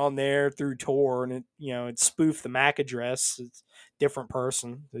account on there through Tor, and it spoof the MAC address. It's different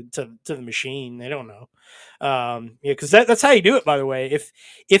person to the machine. They don't know. Yeah, because that's how you do it. By the way,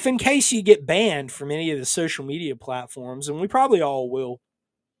 if in case you get banned from any of the social media platforms, and we probably all will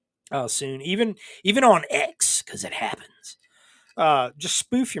soon, even on X, because it happens. Just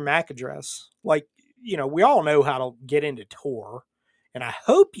spoof your MAC address. Like we all know how to get into Tor, and I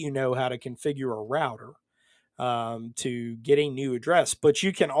hope you know how to configure a router to get a new address, but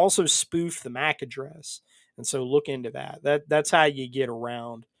you can also spoof the MAC address, and so look into that. That's how you get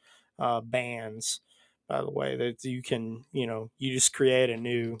around bans. By the way, that you can, you just create a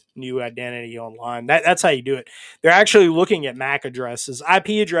new identity online. That's how you do it. They're actually looking at MAC addresses.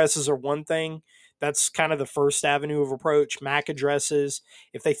 IP addresses are one thing. That's kind of the first avenue of approach. MAC addresses,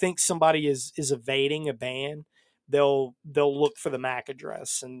 if they think somebody is evading a ban, they'll look for the MAC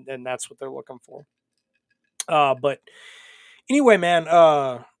address, and that's what they're looking for. But anyway, man,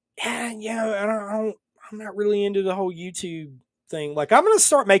 I'm not really into the whole YouTube thing. Like, I'm gonna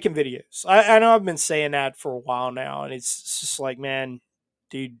start making videos. I know I've been saying that for a while now, and it's just like, man,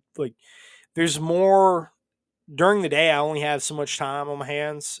 dude, like, there's more during the day. I only have so much time on my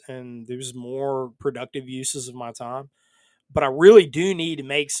hands, and there's more productive uses of my time. But I really do need to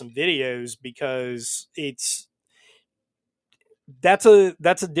make some videos because that's a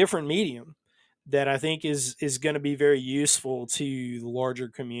different medium that I think is going to be very useful to the larger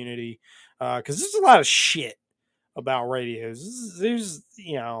community because there's a lot of shit about radios. There's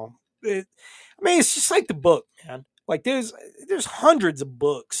I mean, it's just like the book, man. Like there's hundreds of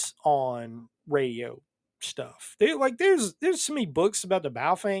books on radio stuff. There's so many books about the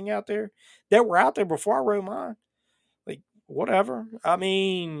Baofeng out there that were out there before I wrote mine. Like whatever. I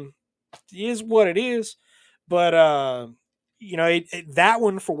mean, it is what it is. But that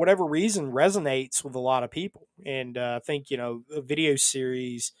one for whatever reason resonates with a lot of people, and I think a video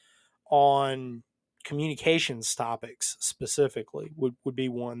series on communications topics specifically would be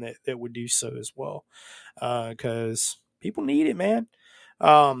one that would do so as well, because people need it, man.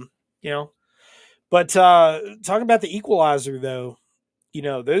 Um, you know, but talking about the Equalizer though,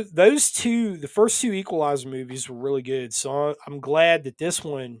 those two, the first two Equalizer movies were really good. So I'm glad that this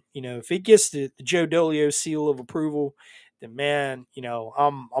one, if it gets the Joe Dolio seal of approval, then man,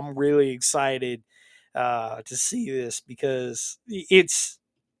 I'm really excited to see this because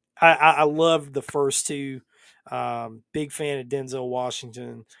I loved the first two. Big fan of Denzel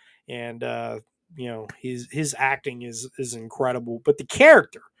Washington, and his acting is incredible. But the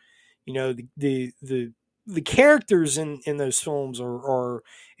character, the characters in those films are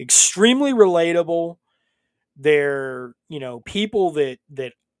extremely relatable. They're people that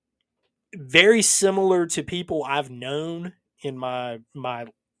very similar to people I've known in my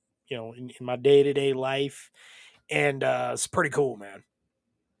in my day-to-day life, and it's pretty cool, man.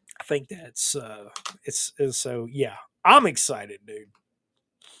 I think that's it's so yeah. I'm excited, dude.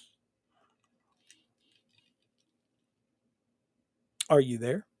 Are you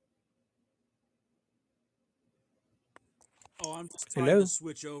there? Oh, I'm just trying to Hello.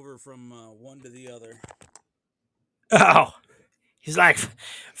 switch over from one to the other. Oh, he's like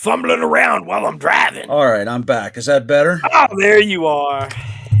fumbling around while I'm driving. All right, I'm back. Is that better? Oh, there you are.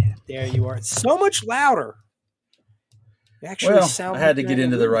 There you are. It's so much louder. It actually Well, sounds I had to like get you're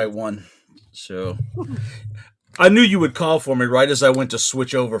on into the the right one. So I knew you would call for me right as I went to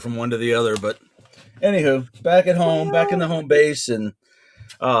switch over from one to the other. But anywho, back at home, back in the home base, and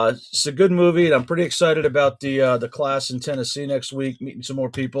it's a good movie. And I'm pretty excited about the class in Tennessee next week, meeting some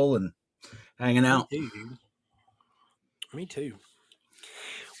more people and hanging out. Me too, dude. Me too.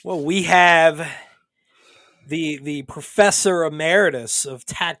 Well, we have the professor emeritus of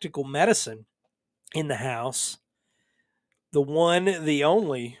tactical medicine in the house. The one, the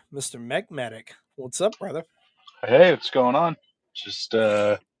only, Mr. Mechmedic. What's up, brother? Hey, what's going on? Just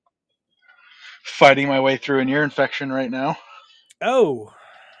fighting my way through an ear infection right now. Oh.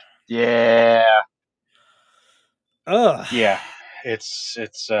 Yeah. Ugh. Yeah. It's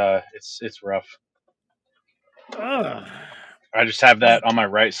rough. Ugh. I just have that on my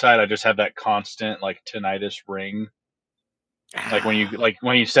right side. I just have that constant like tinnitus ring. Like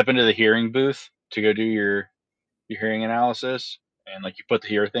when you step into the hearing booth to go do your hearing analysis, and like you put the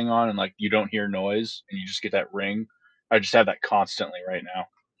hear thing on, and like you don't hear noise, and you just get that ring. I just have that constantly right now.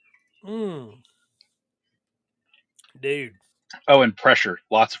 Mm. Dude. Oh, and pressure,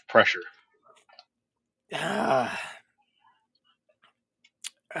 lots of pressure. Ah.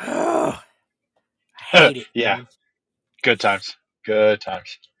 Oh, hate it, Yeah, man. good times, good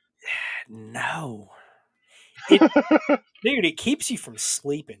times. No. It dude, it keeps you from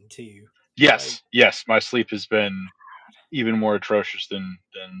sleeping too. Like, Yes, yes, my sleep has been even more atrocious than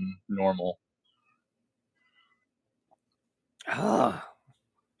normal. ugh.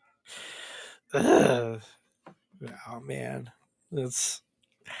 Ugh. Oh man. That's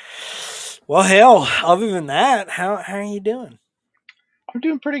well hell, other than that, how are you doing? I'm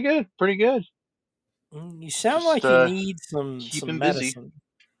doing pretty good, pretty good. You sound Just like you need some keeping busy. medicine.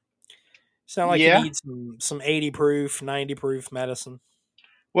 Sound like you Yeah. need some 80 proof, 90 proof medicine.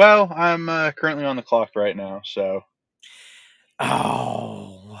 Well, I'm currently on the clock right now, so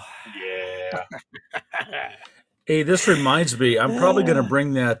Oh. yeah. Hey, this reminds me, I'm probably going to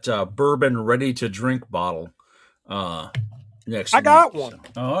bring that bourbon ready to drink bottle uh, next I week. got one. So.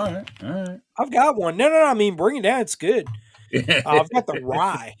 Oh, all right, all right. I've got one. No. I mean, bring it down. It's good. I've got the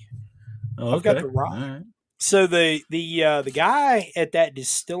rye. I've got Okay, the all rye. right. So the guy at that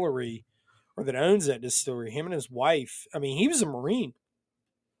distillery, or that owns that distillery, him and his wife. I mean, he was a Marine,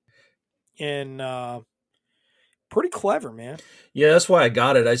 and pretty clever, man. Yeah, that's why I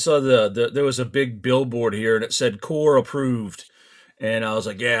got it. I saw there was a big billboard here and it said core approved. And I was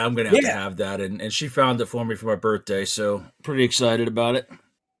like, yeah, I'm gonna Yeah, have that. And she found it for me for my birthday, so pretty excited about it.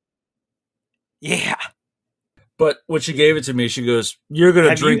 yeah. But when she gave it to me, she goes, "You're gonna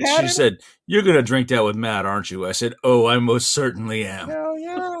Have you drink." had She it? said, "You're gonna drink that with Matt, aren't you?" I said, "Oh, I most certainly am." Hell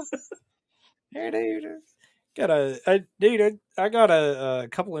yeah. Hey, dude. I got a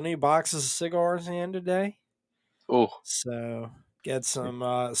couple of new boxes of cigars in today. Oh, So get some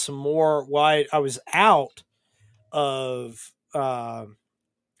more. Well, I was out of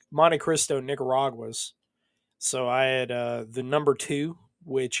Monte Cristo, Nicaragua's, so I had the number two,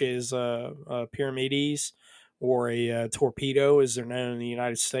 which is a Pyramides or a torpedo, as they're known in the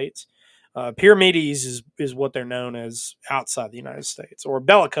United States. Pyramides is what they're known as outside the United States, or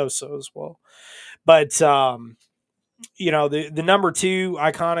Bellicoso as well. But the number two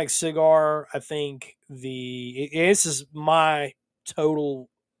iconic cigar, I think this is my total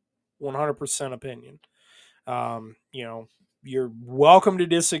 100% opinion. You're welcome to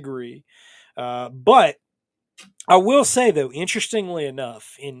disagree, but I will say though, interestingly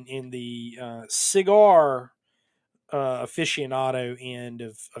enough, in the cigar aficionado end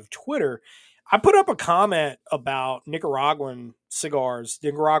of Twitter, I put up a comment about Nicaraguan cigars,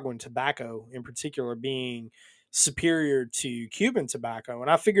 Nicaraguan tobacco in particular, being superior to Cuban tobacco, and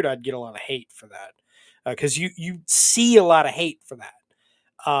I figured I'd get a lot of hate for that because you see a lot of hate for that.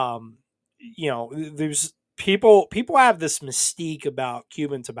 There's people have this mystique about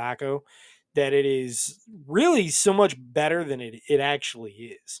Cuban tobacco that it is really so much better than it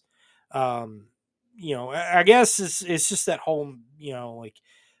actually is. Um, I guess it's just that whole, like,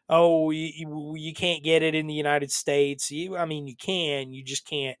 oh, you can't get it in the United States. I mean, you can, you just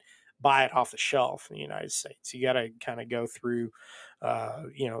can't buy it off the shelf in the United States. You got to kind of go through,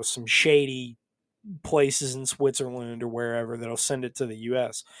 some shady places in Switzerland or wherever that'll send it to the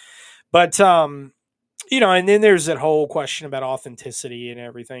U.S. But and then there's that whole question about authenticity and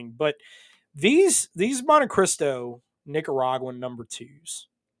everything. But these Monte Cristo Nicaraguan number twos,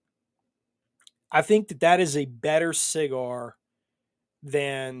 I think that is a better cigar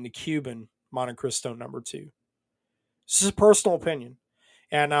than the Cuban Monte Cristo number two. This is a personal opinion,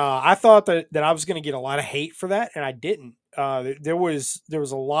 and I thought that I was going to get a lot of hate for that, and I didn't. There was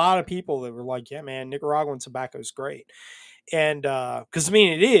a lot of people that were like, "Yeah, man, Nicaraguan tobacco is great," and because I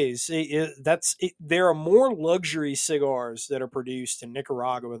mean, it is. There are more luxury cigars that are produced in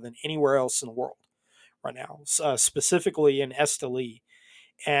Nicaragua than anywhere else in the world right now, specifically in Esteli.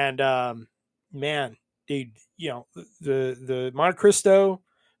 And man, dude, the Monte Cristo,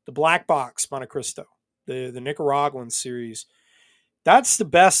 the Black Box Monte Cristo, the Nicaraguan series, that's the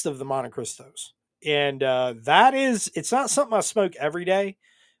best of the Monte Cristos. And it's not something I smoke every day,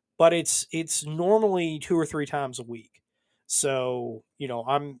 but it's normally 2 or 3 times a week. So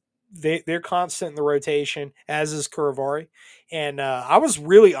they're constant in the rotation, as is Curavari. And I was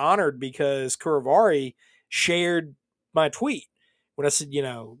really honored because Curavari shared my tweet when I said,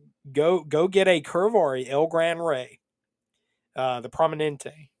 go get a Curavari El Gran Rey, the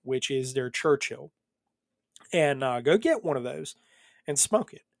Prominente, which is their Churchill, and go get one of those and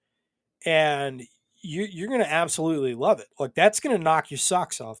smoke it. And you're going to absolutely love it. Like, that's going to knock your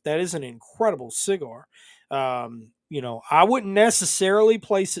socks off. That is an incredible cigar. I wouldn't necessarily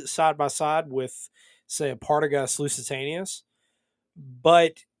place it side by side with, say, a Partagas Lusitanius,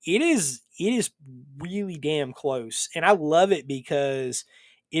 but it is really damn close, and I love it because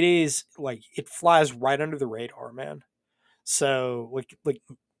it is like it flies right under the radar, man. So like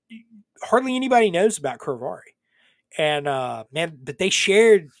hardly anybody knows about Curvari. And man, but they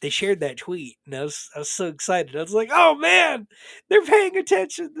shared that tweet, and I was so excited. I was like, oh man, they're paying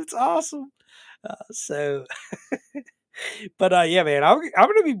attention. That's awesome. So, but yeah, man, I'm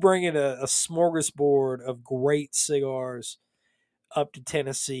gonna be bringing a smorgasbord of great cigars up to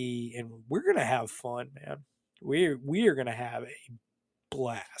Tennessee, and we're gonna have fun, man. We are gonna have a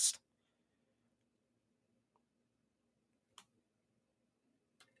blast.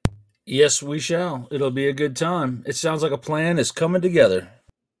 Yes, we shall. It'll be a good time. It sounds like a plan is coming together.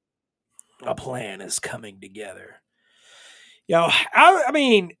 A plan is coming together. I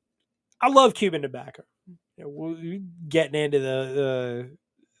mean, I love Cuban tobacco. We're getting into the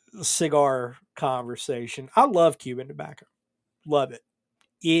cigar conversation. I love Cuban tobacco. Love it.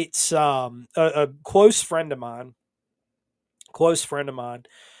 It's a close friend of mine. Close friend of mine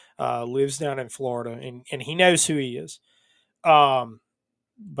lives down in Florida, and he knows who he is. Um,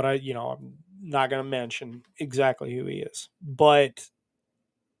 but I'm not going to mention exactly who he is. But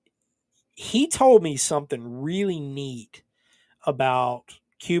he told me something really neat about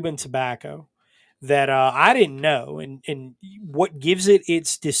Cuban tobacco that I didn't know, and what gives it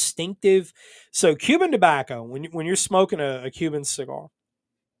its distinctive. So Cuban tobacco, when you're smoking a Cuban cigar,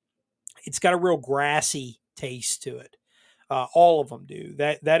 it's got a real grassy taste to it. All of them do.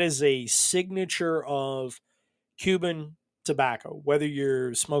 That is a signature of Cuban tobacco, whether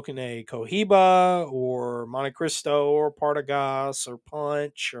you're smoking a Cohiba or Monte Cristo or Partagas or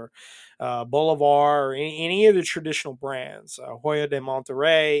Punch or Bolivar or any of the traditional brands, Hoya de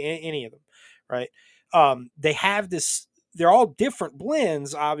Monterrey, any of them, right? They have this, they're all different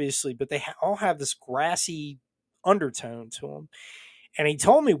blends, obviously, but they all have this grassy undertone to them. And he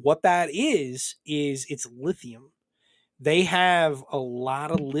told me what that is it's lithium. They have a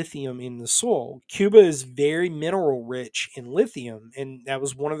lot of lithium in the soil. Cuba is very mineral rich in lithium, and that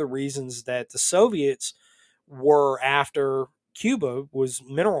was one of the reasons that the Soviets were after Cuba was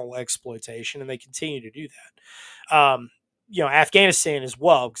mineral exploitation, and they continue to do that. Afghanistan as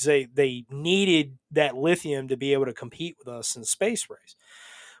well, because they needed that lithium to be able to compete with us in the space race.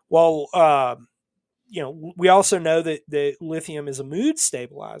 Well, we also know that lithium is a mood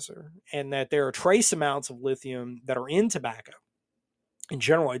stabilizer, and that there are trace amounts of lithium that are in tobacco. In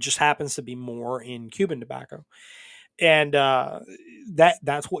general, it just happens to be more in Cuban tobacco, and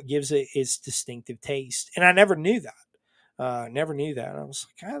that's what gives it its distinctive taste. And I never knew that. Never knew that. I was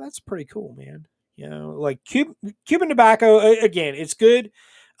like, that's pretty cool, man. Like Cuban tobacco again, it's good.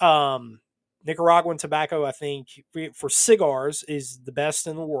 Nicaraguan tobacco, I think, for cigars is the best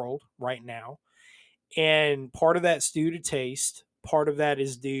in the world right now. And part of that's due to taste. Part of that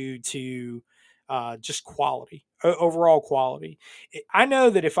is due to just quality, overall quality. I know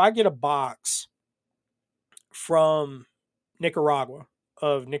that if I get a box from Nicaragua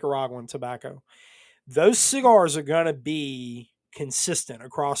of Nicaraguan tobacco, those cigars are going to be consistent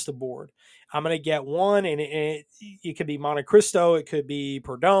across the board. I'm going to get one, and it could be Monte Cristo, it could be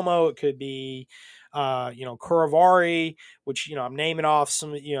Perdomo, it could be, Curavari, which, I'm naming off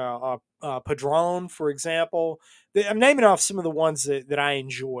some, Padron, for example. I'm naming off some of the ones that I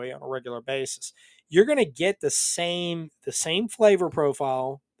enjoy on a regular basis. You're going to get the same flavor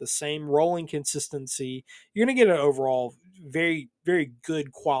profile, the same rolling consistency. You're going to get an overall very, very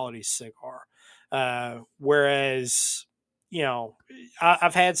good quality cigar. Whereas,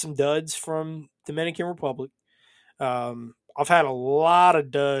 I've had some duds from Dominican Republic. I've had a lot of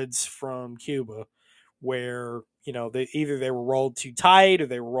duds from Cuba where, they were rolled too tight or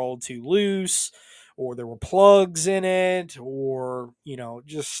they were rolled too loose or there were plugs in it or,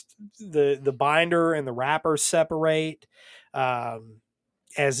 just the binder and the wrapper separate. As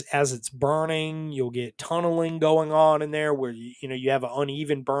it's burning, you'll get tunneling going on in there where you have an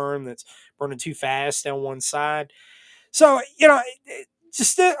uneven burn that's burning too fast down one side. So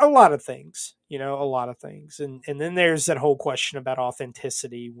just a lot of things, a lot of things, and then there's that whole question about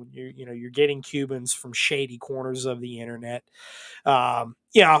authenticity when you're getting Cubans from shady corners of the internet.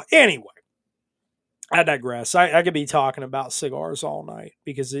 Anyway, I digress. I could be talking about cigars all night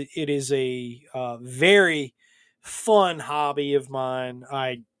because it is a very fun hobby of mine.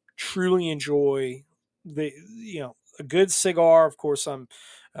 I truly enjoy a good cigar. Of course, I'm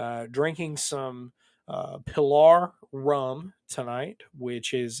drinking some Pilar rum tonight,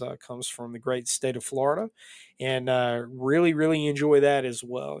 which is comes from the great state of Florida, and really really enjoy that as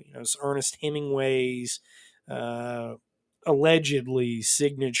well. It's Ernest Hemingway's uh, allegedly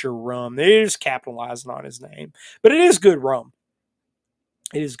signature rum. They're just capitalizing on his name, but it is good rum.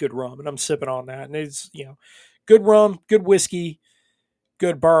 It is good rum, and I'm sipping on that, and it's good rum, good whiskey,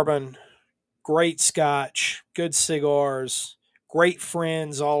 good bourbon, great scotch, good cigars, great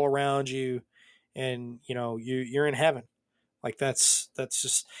friends all around you, and you're in heaven. Like that's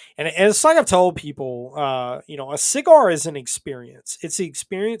just and it's like I've told people, a cigar is an experience. It's the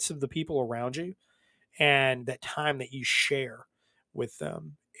experience of the people around you and that time that you share with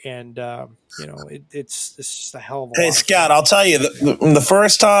them. And it's just a hell of a Hey, lot of Scott, fun. I'll tell you, the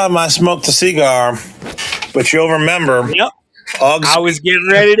first time I smoked a cigar, but you'll remember, Yep. August, I was getting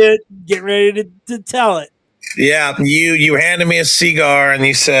ready to tell it. yeah, you handed me a cigar and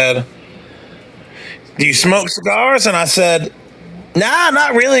you said, "Do you smoke cigars?" And I said, "Nah,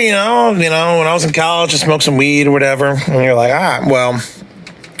 not really. When I was in college, I smoked some weed or whatever." And you're like, "Ah, well,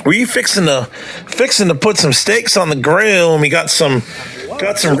 were you fixing to put some steaks on the grill? And we got some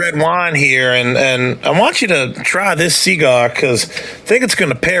red wine here, and I want you to try this cigar because I think it's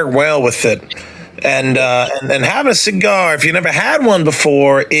going to pair well with it." And having a cigar, if you never had one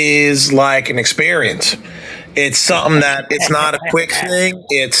before, is like an experience. It's something that it's not a quick thing.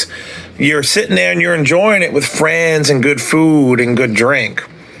 It's you're sitting there and you're enjoying it with friends and good food and good drink.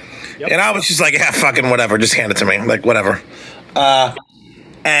 Yep. And I was just like, yeah, fucking whatever, just hand it to me, like whatever.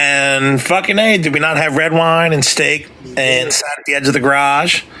 And fucking hey, did we not have red wine and steak and sat at the edge of the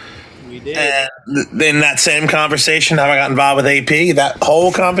garage? We did. And in that same conversation, how I got involved with AP, that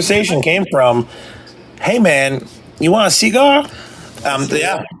whole conversation came from, "Hey man, you want a cigar?"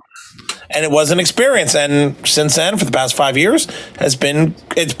 Yeah. And it was an experience. And since then, for the past 5 years,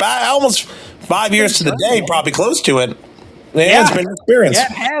 it's almost 5 years to the day, probably close to it. Yeah, it's been an experience. Yeah,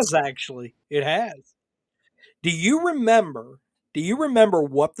 it has actually. It has. Do you remember? Do you remember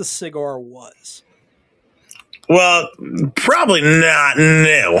what the cigar was? Well, probably not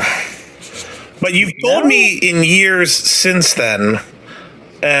new. But you've told me in years since then,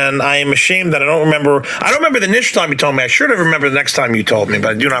 and I am ashamed that I don't remember. I don't remember the initial time you told me. I should have remembered the next time you told me,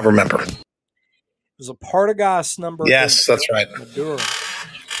 but I do not remember. It was a Partagas number. Yes, that's right. Maduro.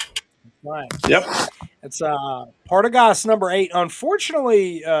 Right. Yep. It's Partagas number 8.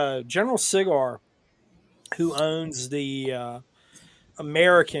 Unfortunately, General Cigar, who owns the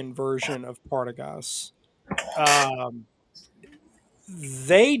American version of Partagas,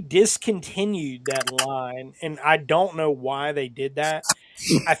 they discontinued that line, and I don't know why they did that.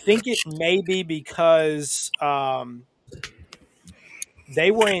 I think it may be because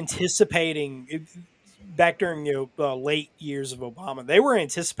they were anticipating back during late years of Obama, they were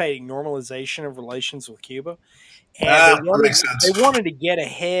anticipating normalization of relations with Cuba, and That makes sense. they wanted to get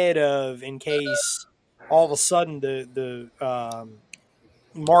ahead of in case all of a sudden the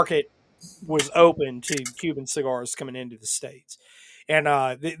market was open to Cuban cigars coming into the States. And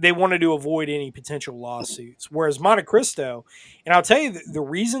they wanted to avoid any potential lawsuits. Whereas Monte Cristo, and I'll tell you the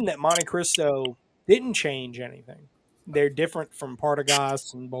reason that Monte Cristo didn't change anything, they're different from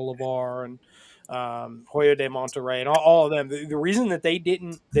Partagas and Bolivar and Hoyo de Monterrey and all of them. The reason that they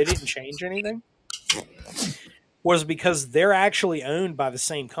didn't change anything was because they're actually owned by the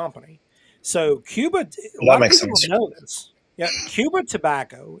same company. So Cuba, a lot of makes people sense. don't know this. Yeah, Cuba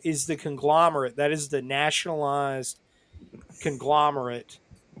Tobacco is the conglomerate that is the nationalized conglomerate,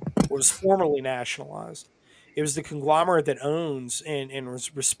 was formerly nationalized. It was the conglomerate that owns and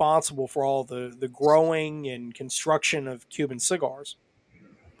was responsible for all the growing and construction of Cuban cigars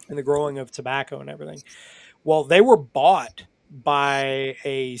and the growing of tobacco and everything. Well, they were bought by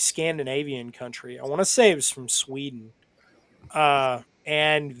a Scandinavian country. I want to say it was from Sweden.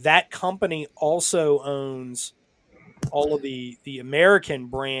 And that company also owns all of the American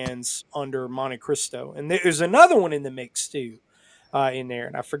brands under Monte Cristo. And there's another one in the mix too, in there,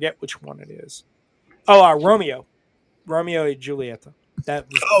 and I forget which one it is. Oh, Romeo and Julieta. That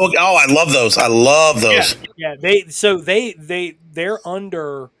was I love those. I love those. yeah. They're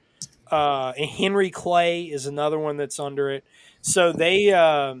under Henry Clay is another one that's under it. So they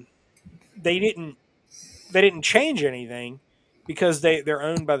didn't change anything because they're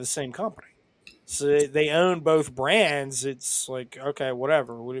owned by the same company. So they own both brands. It's like, okay,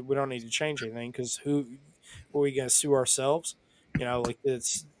 whatever. We don't need to change anything because who are we going to sue ourselves? Like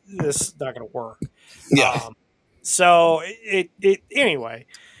this is not going to work. Yeah. So it anyway.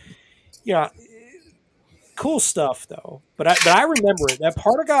 Cool stuff though. But I remember it. That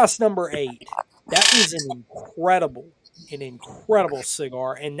Partagas number 8. That was an incredible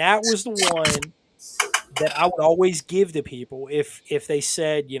cigar, and that was the one that I would always give to people if they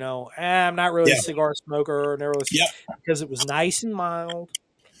said, I'm not really a cigar smoker, or never was, Yep. because it was nice and mild.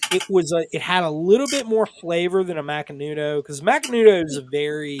 it had a little bit more flavor than a Macanudo, because Macanudo is a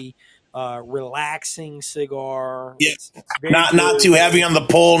very relaxing cigar. Yeah. It's very Not too good. heavy on the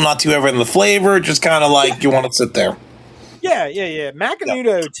pull, not too heavy on the flavor. Just kind of like you want to sit there. Yeah.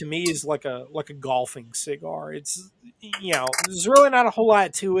 Macanudo to me is like a golfing cigar. It's there's really not a whole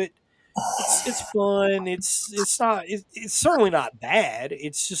lot to it. It's fun. It's not. It's certainly not bad.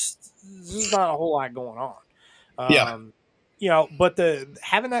 It's just there's just not a whole lot going on. Yeah. But the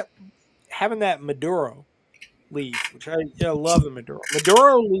having that Maduro leaf, which I love the Maduro.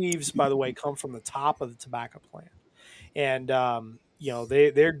 Maduro leaves, by the way, come from the top of the tobacco plant, and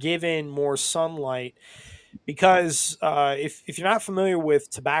they're given more sunlight because if you're not familiar with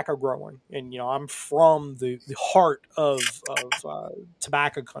tobacco growing, and I'm from the heart of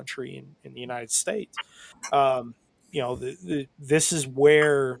tobacco country in the United States, this is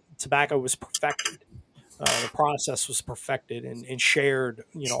where tobacco was perfected. The process was perfected and shared,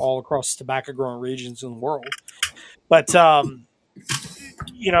 all across tobacco growing regions in the world. But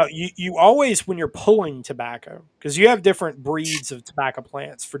you always, when you're pulling tobacco, because you have different breeds of tobacco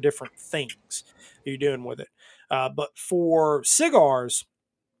plants for different things you're doing with it. But for cigars,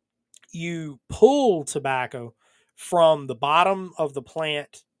 you pull tobacco from the bottom of the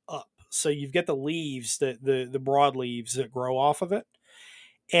plant up. So you've got the leaves, the broad leaves that grow off of it.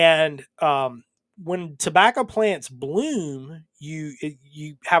 And when tobacco plants bloom, you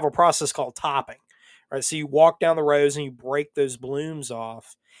have a process called topping, right? So you walk down the rows and you break those blooms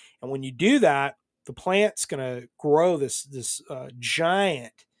off, and when you do that, the plant's going to grow this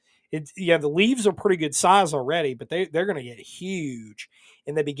giant. The leaves are pretty good size already, but they're going to get huge,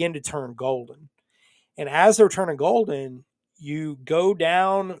 and they begin to turn golden. And as they're turning golden, you go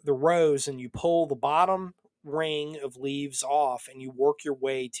down the rows and you pull the bottom ring of leaves off and you work your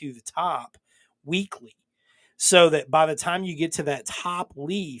way to the top weekly, so that by the time you get to that top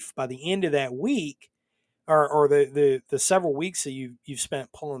leaf, by the end of that week, or the several weeks that you've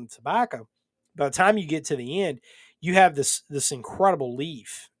spent pulling tobacco, by the time you get to the end, you have this incredible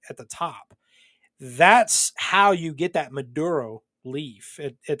leaf at the top. That's how you get that Maduro leaf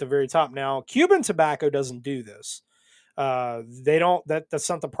at the very top. Now, Cuban tobacco doesn't do this. They don't. That's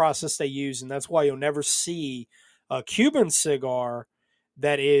not the process they use, and that's why you'll never see a Cuban cigar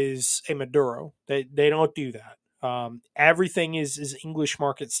that is a Maduro. They don't do that. Everything is English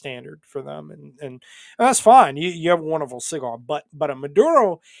market standard for them, and that's fine. You have a wonderful cigar, but a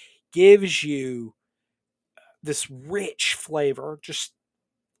Maduro gives you this rich flavor. Just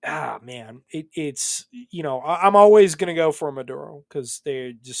man, it's I'm always gonna go for a Maduro because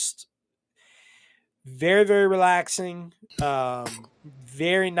they're just very, very relaxing,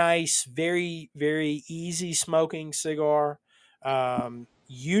 very nice, very, very easy smoking cigar.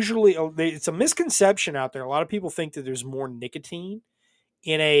 Usually, it's a misconception out there. A lot of people think that there's more nicotine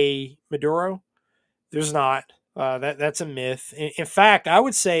in a Maduro. There's not. That's a myth. In fact, I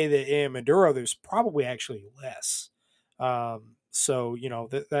would say that in a Maduro, there's probably actually less. So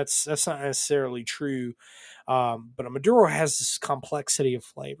that's not necessarily true. But a Maduro has this complexity of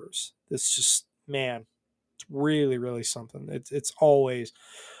flavors. That's just, man, it's really, really something. It's always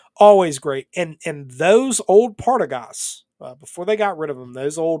great. And those old Partagas, before they got rid of them,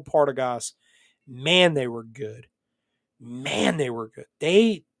 those old Partagas, man, they were good. Man, they were good.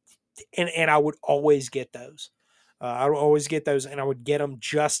 And I would always get those. I would always get those, and I would get them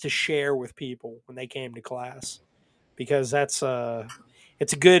just to share with people when they came to class, because it's a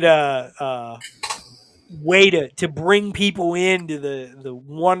good way to bring people into the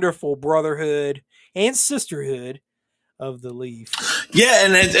wonderful brotherhood and sisterhood of the leaf. Yeah,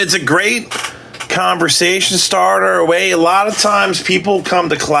 and it's a great conversation starter. A lot of times people come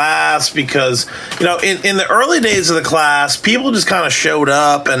to class because, in the early days of the class, people just kind of showed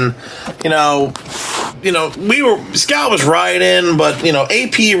up, and, Scout was writing, but,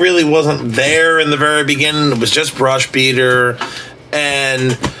 AP really wasn't there in the very beginning. It was just brush beater.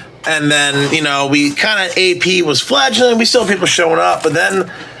 And then, we kind of, AP was fledgling. We still had people showing up, but then,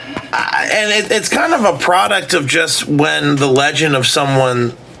 it's kind of a product of just when the legend of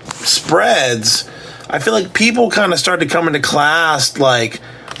someone spreads. I feel like people kind of started coming to class like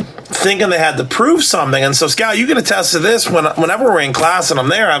thinking they had to prove something. And so, Scout, you can attest to this. Whenever we're in class and I'm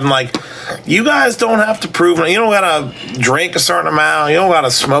there, I'm like, you guys don't have to prove it. You don't got to drink a certain amount. You don't got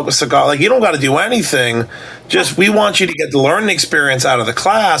to smoke a cigar. Like, you don't got to do anything. Just, we want you to get the learning experience out of the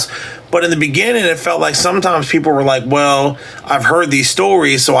class. But in the beginning, it felt like sometimes people were like, well, I've heard these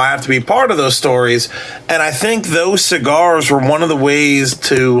stories, so I have to be part of those stories. And I think those cigars were one of the ways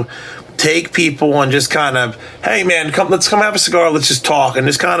to take people and just kind of, hey, man, let's come have a cigar. Let's just talk, and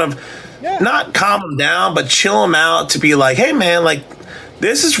just kind of not calm them down, but chill them out to be like, hey, man, like,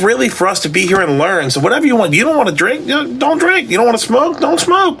 this is really for us to be here and learn. So whatever you want, you don't want to drink, don't drink. You don't want to smoke, don't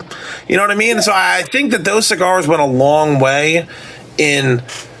smoke. You know what I mean? So I think that those cigars went a long way in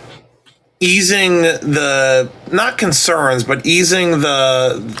easing the, not concerns, but easing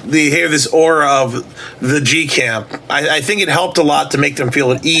this aura of the G camp. I think it helped a lot to make them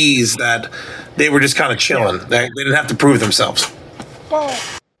feel at ease that they were just kind of chilling. They didn't have to prove themselves. Well,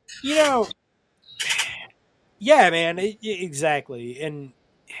 you know, yeah, man, exactly. And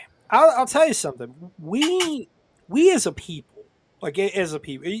I'll tell you something. We as a people,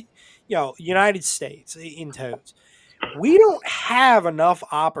 United States in totes, we don't have enough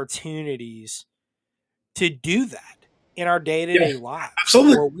opportunities to do that in our day-to-day lives.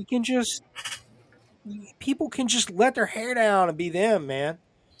 absolutely. Where we can just, people can just let their hair down and be them, man.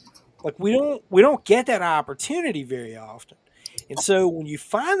 Like we don't get that opportunity very often. And so when you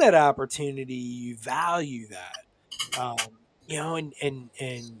find that opportunity, you value that.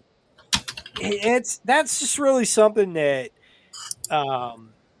 And that's just really something that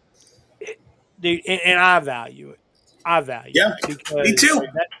dude, and I value it. I value it because me too.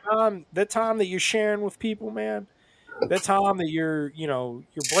 that time that you're sharing with people, man, that time that you're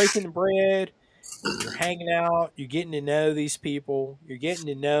breaking the bread, you're hanging out, you're getting to know these people, you're getting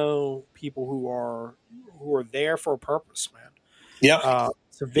to know people who are there for a purpose, man. Yeah.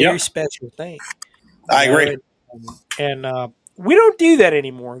 It's a very special thing. I agree. And we don't do that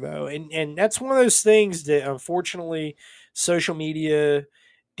anymore, though. And that's one of those things that, unfortunately, social media,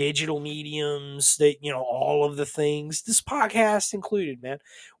 digital mediums, that, all of the things, this podcast included, man,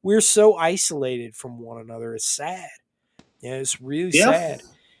 we're so isolated from one another. It's sad. Yeah, it's really sad.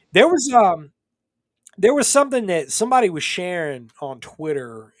 There was something that somebody was sharing on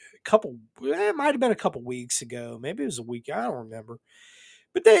Twitter it might have been a couple weeks ago. Maybe it was a week. I don't remember.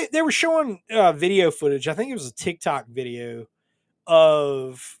 But they were showing video footage. I think it was a TikTok video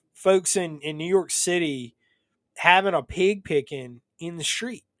of folks in New York City having a pig picking in the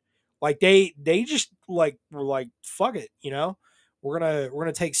street. Like they just were like, fuck it, we're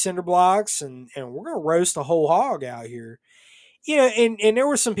gonna take cinder blocks and we're gonna roast a whole hog out here. And there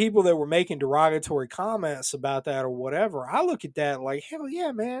were some people that were making derogatory comments about that or whatever. I look at that like, hell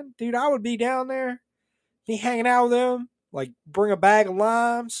yeah, man, dude, I would be down there, be hanging out with them, like bring a bag of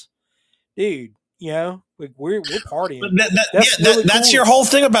limes, dude. Like we're partying. That's cool. Your whole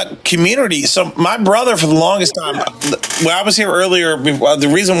thing about community. So my brother, for the longest time, when I was here earlier, one of the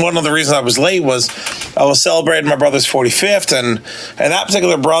reasons I was late was I was celebrating my brother's 45th, and that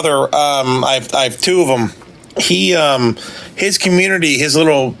particular brother, I have two of them. His community, his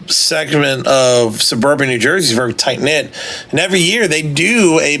little segment of suburban New Jersey is very tight knit, and every year they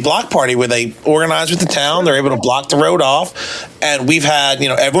do a block party where they organize with the town. They're able to block the road off, and we've had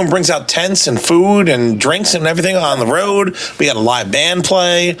everyone brings out tents and food and drinks and everything on the road. We got a live band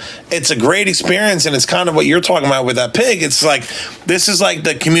play. It's a great experience, and it's kind of what you're talking about with that pig. It's like this is like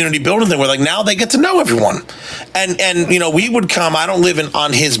the community building thing where like now they get to know everyone, and we would come. I don't live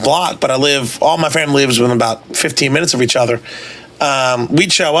on his block, but all my family lives within about 15 minutes of each other.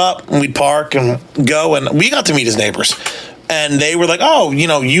 We'd show up and we'd park and go, and we got to meet his neighbors, and they were like, oh,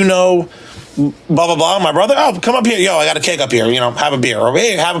 blah blah blah. My brother, oh, come up here, I got a cake up here, have a beer, or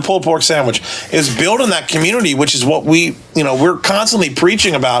hey, have a pulled pork sandwich. It's building that community, which is what we're constantly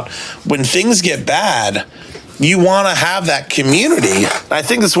preaching about. When things get bad, you want to have that community. I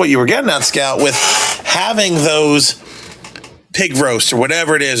think that's what you were getting at, Scout, with having those pig roast or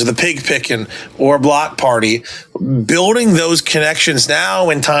whatever it is, or the pig picking or block party, building those connections now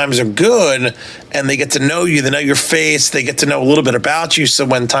when times are good and they get to know you, they know your face, they get to know a little bit about you. So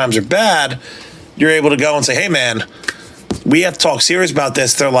when times are bad, you're able to go and say, hey man, we have to talk serious about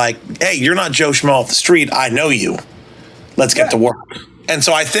this. They're like, hey, you're not Joe Schmo off the street. I know you. Let's get to work. And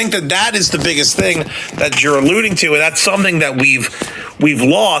so I think that is the biggest thing that you're alluding to. And that's something that we've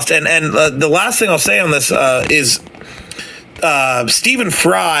lost. And the last thing I'll say on this is, Stephen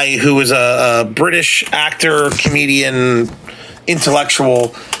Fry, who is a British actor, comedian,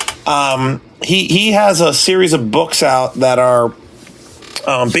 intellectual, he has a series of books out that are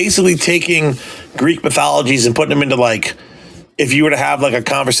basically taking Greek mythologies and putting them into, like, if you were to have like a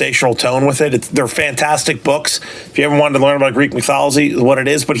conversational tone with it, they're fantastic books. If you ever wanted to learn about Greek mythology, what it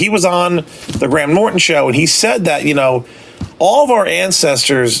is. But he was on the Graham Norton show, and he said that, all of our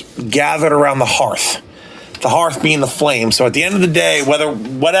ancestors gathered around the hearth being the flame. So at the end of the day,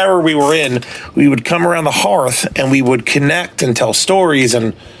 whatever we were in, we would come around the hearth and we would connect and tell stories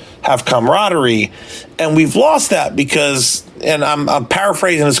and have camaraderie. And we've lost that because, and I'm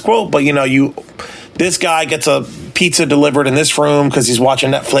paraphrasing this quote, but this guy gets a pizza delivered in this room because he's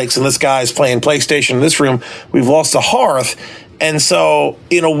watching Netflix, and this guy's playing PlayStation in this room. We've lost the hearth. And so,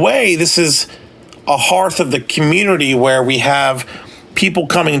 in a way, this is a hearth of the community where we have people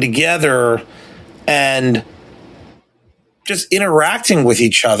coming together and just interacting with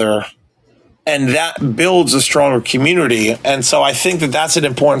each other, and that builds a stronger community. And so I think that that's an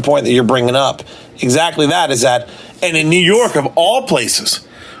important point that you're bringing up. Exactly that is that, and in New York, of all places,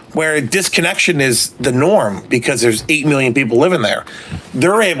 where disconnection is the norm because there's 8 million people living there,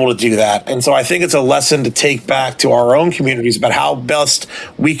 they're able to do that. And so I think it's a lesson to take back to our own communities about how best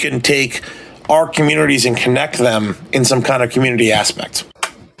we can take our communities and connect them in some kind of community aspect.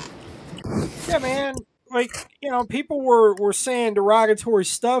 Yeah, man. Like, people were saying derogatory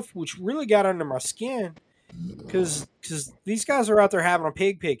stuff, which really got under my skin, because these guys are out there having a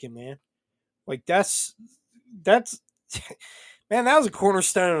pig picking, man. Like, that's man, that was a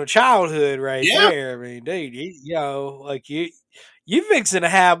cornerstone of childhood right there. I mean, dude, like you fixing to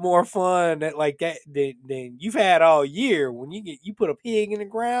have more fun like that than you've had all year when you put a pig in the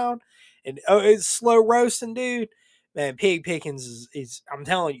ground and it's slow roasting, dude. Man, pig pickings is I'm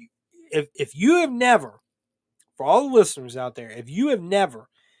telling you, if you have never, for all the listeners out there, if you have never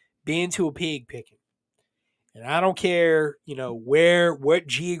been to a pig picking, and I don't care, what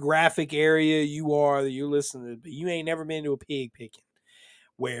geographic area you are that you're listening to, but you ain't never been to a pig picking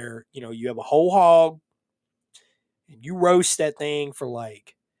where, you have a whole hog and you roast that thing for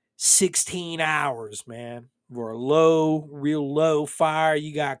like 16 hours, man. For a real low fire.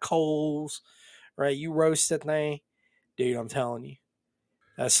 You got coals, right? You roast that thing. Dude, I'm telling you.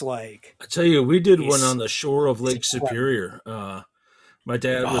 That's like, I tell you, we did one it's- on the shore of Lake incredible. Superior. My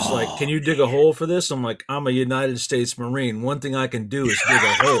dad was like, "Can you dig a hole for this?" I'm like, "I'm a United States Marine. One thing I can do is dig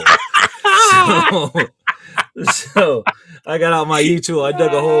a hole." So I got out my E-tool. I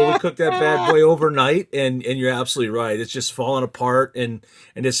dug a hole. We cooked that bad boy overnight, and you're absolutely right. It's just falling apart, and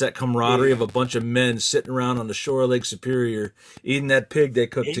it's that camaraderie of a bunch of men sitting around on the shore of Lake Superior eating that pig they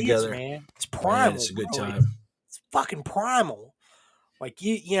cooked It together. is, man. It's primal. Man, it's a good bro. time. It's fucking primal. Like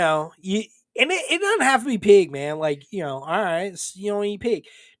and it doesn't have to be pig, man. Like, all right, you don't eat pig.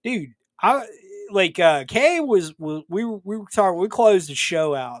 Dude, I like Kay was we were talking, we closed the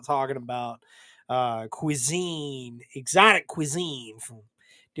show out talking about cuisine, exotic cuisine from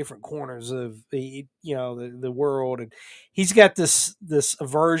different corners of the world, and he's got this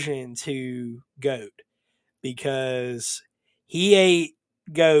aversion to goat because he ate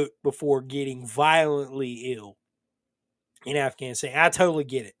goat before getting violently ill in Afghanistan. I totally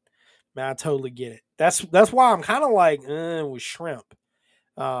get it. Man, I totally get it. That's why I'm kind of like with shrimp.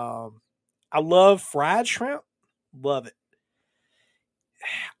 I love fried shrimp. Love it.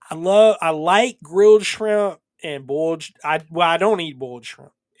 I like grilled shrimp and boiled. I don't eat boiled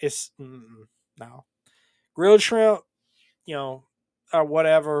shrimp. It's no grilled shrimp. Or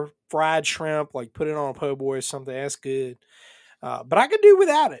whatever fried shrimp. Like put it on a po' boy or something. That's good. But I could do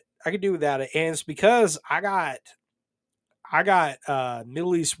without it. And it's because I got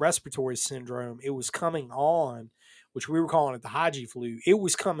Middle East respiratory syndrome. It was coming on, which we were calling it the Haji flu. It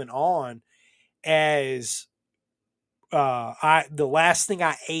was coming on as the last thing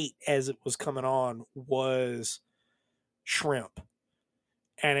I ate as it was coming on was shrimp,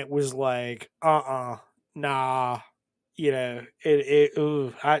 and it was like nah,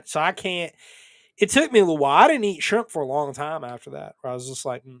 so I can't. It took me a little while. I didn't eat shrimp for a long time after that. Where I was just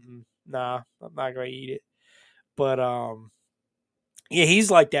like, nah, I'm not gonna eat it. But yeah,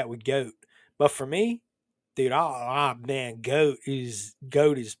 he's like that with goat. But for me, dude, man, goat is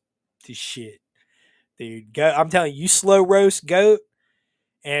the shit, dude. Goat, I'm telling you, slow roast goat,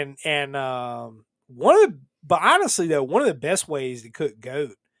 and but honestly though, one of the best ways to cook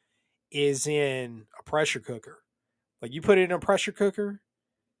goat is in a pressure cooker. Like you put it in a pressure cooker,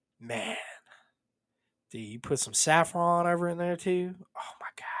 man. Dude, you put some saffron over in there too. Oh my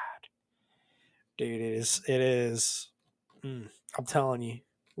god, dude, it is. I'm telling you,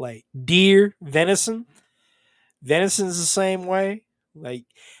 like deer, venison's the same way. Like,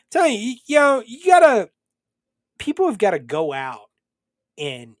 I'm telling you, you gotta. People have got to go out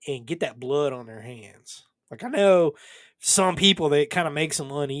and get that blood on their hands. Like I know some people that kind of makes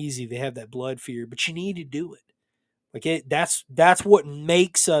them uneasy. They have that blood fear, but you need to do it. Like that's what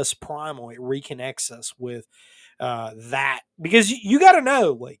makes us primal. It reconnects us with that because you got to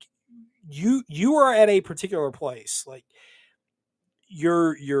know, like you are at a particular place, like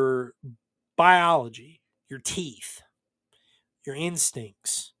your biology, your teeth, your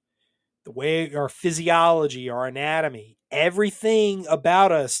instincts, the way our physiology, our anatomy, everything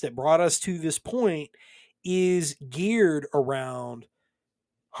about us that brought us to this point is geared around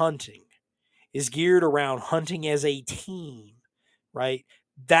hunting, is geared around hunting as a team, right?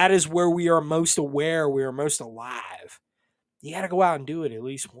 That is where we are most aware, we are most alive. you got to go out and do it at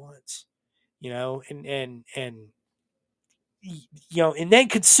least once, and and then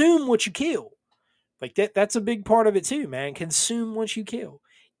consume what you kill. Like that's a big part of it too, man. Consume what you kill.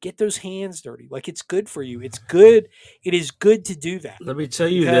 Get those hands dirty. Like it's good for you. It's good. It is good to do that Let me tell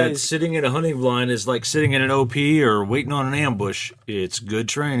you that because sitting in a hunting blind is like sitting in an OP or waiting on an ambush. It's good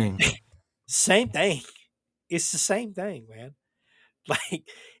training. same thing. It's the same thing, man. Like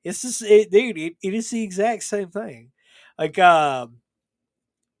it's just, dude. It is the exact same thing. Like, man,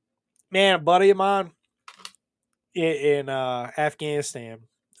 a buddy of mine in Afghanistan,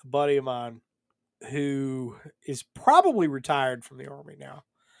 a buddy of mine who is probably retired from the army now,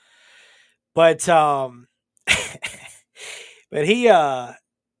 but but he man,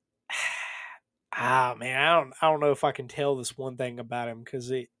 I don't know if I can tell this one thing about him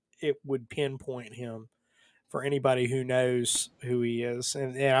because it would pinpoint him for anybody who knows who he is,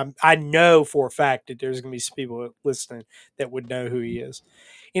 and I know for a fact that there's going to be some people listening that would know who he is.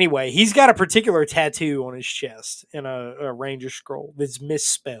 Anyway, he's got a particular tattoo on his chest and a ranger scroll that's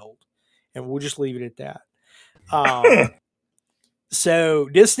misspelled, and we'll just leave it at that. So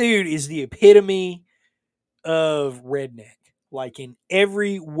this dude is the epitome of redneck, like in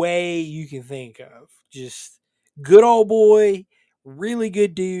every way you can think of. Just good old boy, really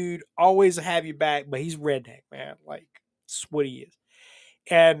good dude, always have your back, but he's redneck, man. Like that's what he is.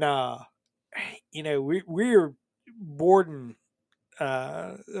 And we're boarding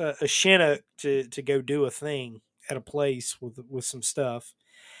a Chinook to go do a thing at a place with some stuff,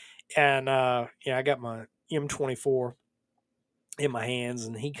 and I got my M24 in my hands,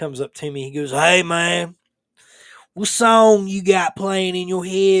 and he comes up to me. He goes, "Hey, man, what song you got playing in your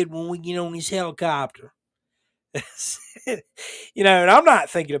head when we get on this helicopter?" And I'm not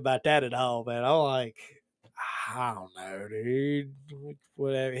thinking about that at all, man. I'm like, I don't know, dude.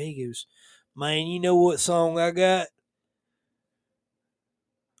 Whatever. He goes, "Man, you know what song I got?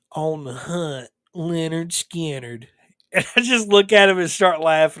 On the Hunt, Leonard Skinnerd." And I just look at him and start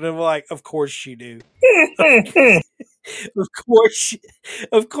laughing. I'm like, of course you do. Of course,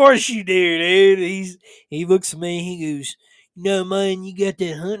 of course you do, dude. He looks at me. He goes, "No, man, you got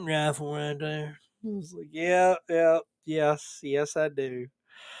that hunting rifle right there." I was like, "Yeah, yeah, yes, I do."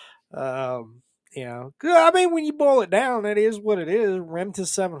 Um, I mean, when you boil it down, that is what it is. Remington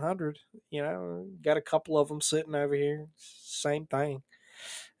 700. Got a couple of them sitting over here. Same thing.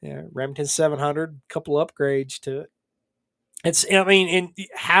 Yeah, Remington 700. Couple upgrades to it. I mean, and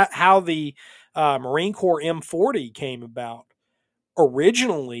how the Marine Corps M40 came about.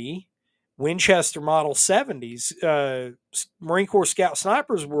 Originally, Winchester Model 70s, Marine Corps Scout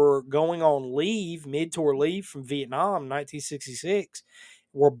Snipers were going on leave, mid-tour leave from Vietnam in 1966,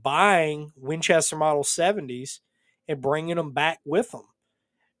 were buying Winchester Model 70s and bringing them back with them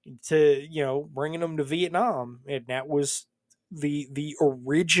bringing them to Vietnam. And that was the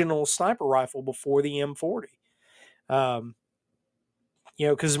original sniper rifle before the M40.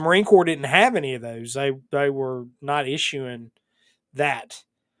 Because the Marine Corps didn't have any of those. They were not issuing that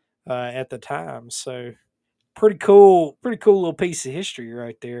at the time. So pretty cool little piece of history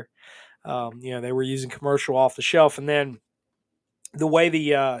right there. They were using commercial off the shelf, and then the way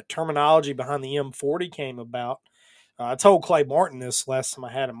the terminology behind the M40 came about. I told Clay Martin this last time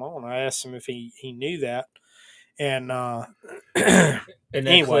I had him on. I asked him if he knew that, and And then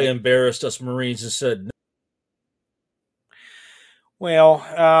anyway, Clay embarrassed us Marines and said, well,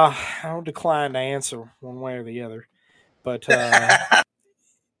 I'll decline to answer one way or the other, but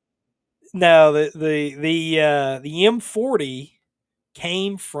no, the M40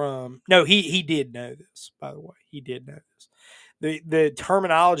 came from. No, he did know this, by the way. He did know this. The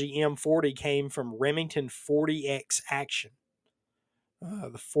terminology M40 came from Remington 40X Action.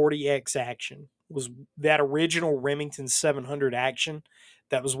 The 40X Action was that original Remington 700 Action.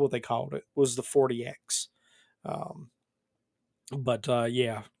 That was what they called it. Was the 40X. But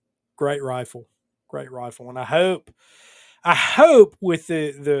yeah, great rifle, and I hope with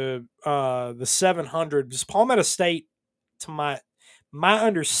the 700, because Palmetto State, to my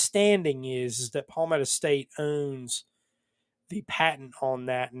understanding is that Palmetto State owns the patent on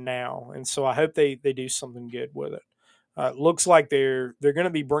that now, and so I hope they do something good with it. It looks like they're going to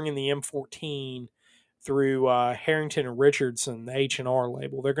be bringing the M14 through Harrington and Richardson, the H&R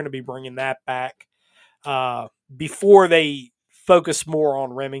label. They're going to be bringing that back before they focus more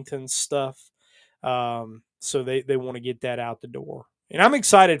on Remington stuff. So they want to get that out the door. And I'm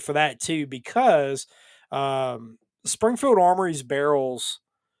excited for that too, because Springfield Armory's barrels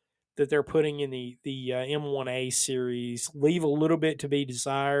that they're putting in the M1A series leave a little bit to be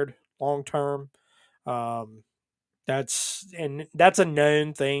desired long term. That's a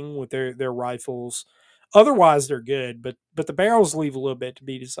known thing with their rifles. Otherwise, they're good, but the barrels leave a little bit to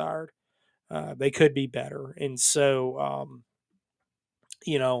be desired. They could be better, and so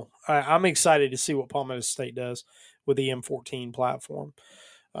I'm excited to see what Palmetto State does with the M14 platform.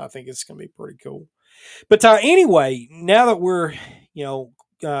 I think it's going to be pretty cool. But anyway, now that we're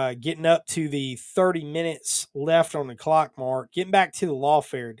getting up to the 30 minutes left on the clock mark, getting back to the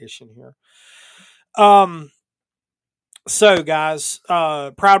Lawfare edition here. So guys,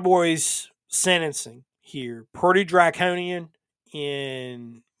 Proud Boys sentencing here, pretty draconian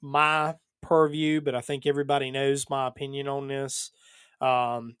in my purview, but I think everybody knows my opinion on this,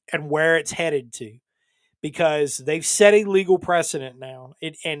 and where it's headed to, because they've set a legal precedent now.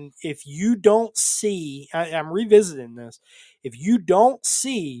 And if you don't see, I'm revisiting this, if you don't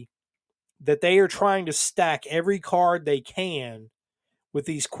see that they are trying to stack every card they can with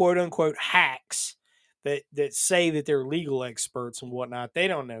these quote unquote hacks that say that they're legal experts and whatnot, they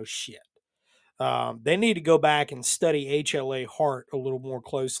don't know shit. They need to go back and study HLA Heart a little more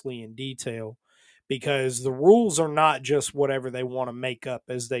closely in detail, because the rules are not just whatever they want to make up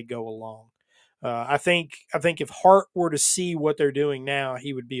as they go along. I think if Hart were to see what they're doing now,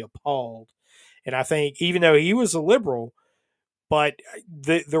 he would be appalled. And I think, even though he was a liberal, but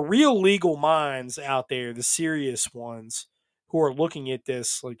the real legal minds out there, the serious ones who are looking at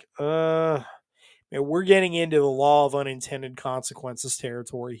this, like, man, we're getting into the law of unintended consequences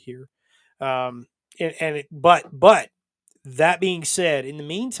territory here. But that being said, in the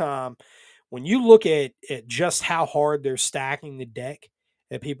meantime, when you look at just how hard they're stacking the deck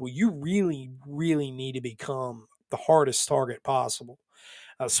at people, you really, really need to become the hardest target possible.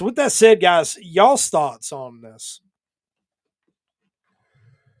 So with that said, guys, y'all's thoughts on this?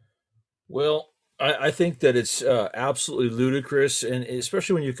 Well, I think that it's absolutely ludicrous, and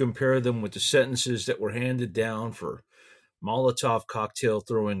especially when you compare them with the sentences that were handed down for Molotov cocktail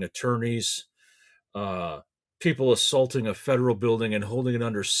throwing attorneys, uh, people assaulting a federal building and holding it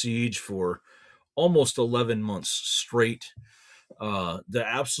under siege for almost 11 months straight. The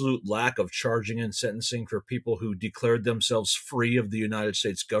absolute lack of charging and sentencing for people who declared themselves free of the United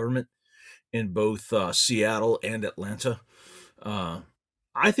States government in both Seattle and Atlanta. Uh,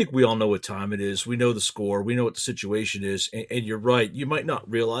 I think we all know what time it is. We know the score. We know what the situation is. And you're right. You might not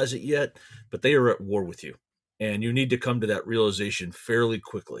realize it yet, but they are at war with you. And you need to come to that realization fairly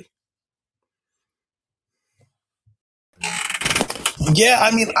quickly. Yeah,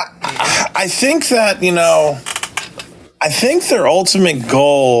 I mean, I think that, I think their ultimate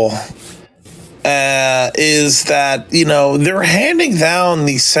goal is that, they're handing down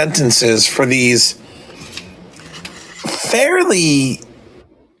these sentences for these fairly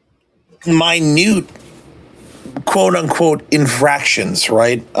minute, quote unquote, infractions,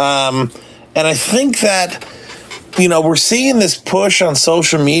 right? And I think that, we're seeing this push on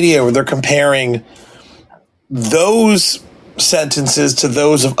social media where they're comparing those sentences to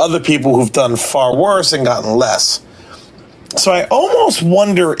those of other people who've done far worse and gotten less. So I almost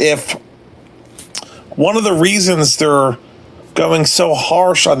wonder if one of the reasons they're going so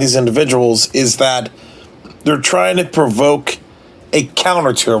harsh on these individuals is that they're trying to provoke a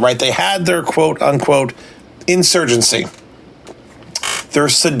counter to it, right? They had their quote unquote insurgency, their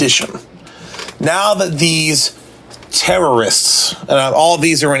sedition. Now that these terrorists, and all of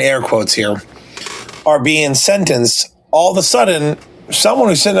these are in air quotes here, are being sentenced, all of a sudden, someone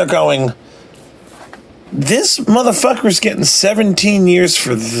who's sitting there going, this motherfucker's getting 17 years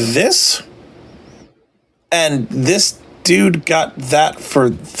for this? And this dude got that for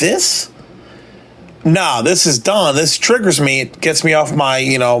this? No, this is done. This triggers me. It gets me off my,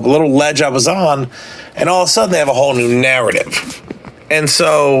 little ledge I was on. And all of a sudden they have a whole new narrative. And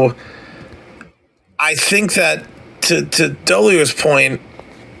so I think that to Dolio's point,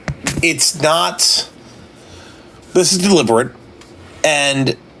 it's not, this is deliberate.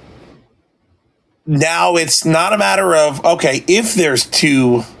 And now it's not a matter of, okay, if there's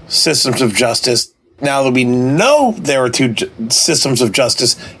two systems of justice, now that we know there are two systems of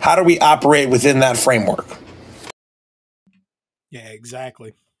justice, how do we operate within that framework? Yeah,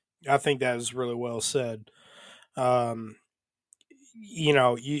 exactly. I think that was really well said.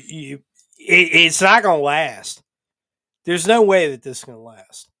 It's not going to last. There's no way that this is going to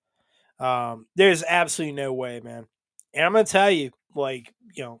last. There's absolutely no way, man. And I'm going to tell you,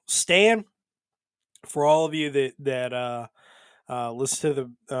 Stan, for all of you that listen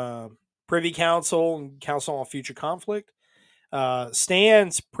to the Privy Council and Council on Future Conflict,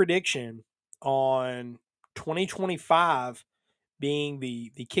 Stan's prediction on 2025 being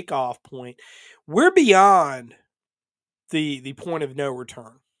the kickoff point, we're beyond the point of no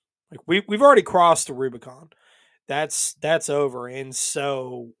return. Like we've already crossed the Rubicon. that's over, and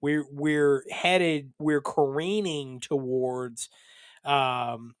so we're careening towards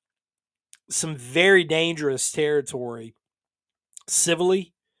um, some very dangerous territory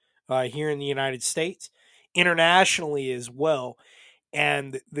civilly here in the United States, internationally as well.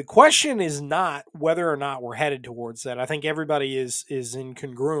 And the question is not whether or not we're headed towards that. I think everybody is in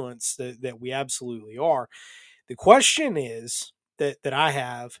congruence that we absolutely are. The question is that I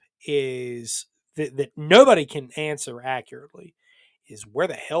have is that nobody can answer accurately is where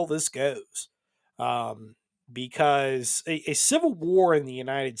the hell this goes. Because a civil war in the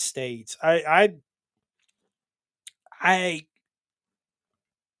United States, I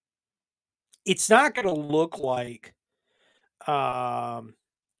it's not going to look like um,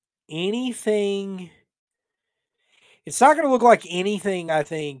 anything. It's not going to look like anything. I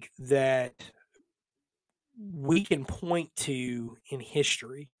think that we can point to in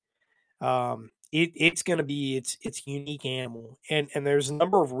history. It's going to be its unique animal, and there's a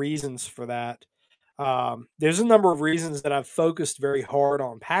number of reasons for that. There's a number of reasons that I've focused very hard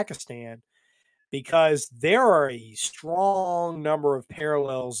on Pakistan because there are a strong number of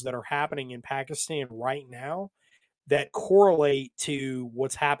parallels that are happening in Pakistan right now that correlate to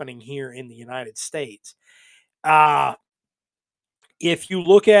what's happening here in the United States. Uh, if you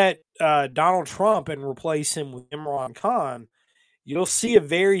look at Donald Trump and replace him with Imran Khan, you'll see a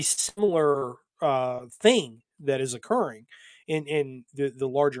very similar thing that is occurring in the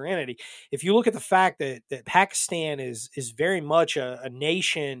larger entity. If you look at the fact that Pakistan is very much a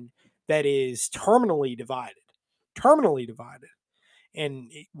nation that is terminally divided,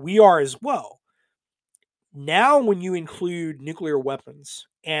 and we are as well. Now, when you include nuclear weapons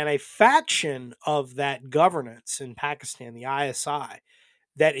and a faction of that governance in Pakistan, the ISI,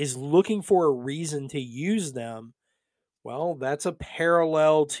 that is looking for a reason to use them, well, that's a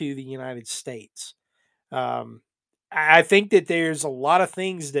parallel to the United States. Um, I think that there's a lot of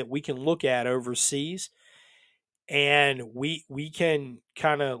things that we can look at overseas, and we can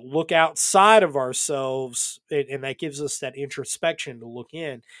kind of look outside of ourselves, and that gives us that introspection to look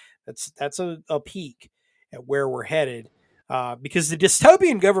in. That's a peek at where we're headed, because the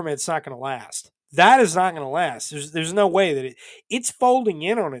dystopian government's not going to last. That is not going to last. There's no way that it's folding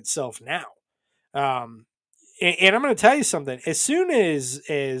in on itself now. Um, and I'm going to tell you something. As soon as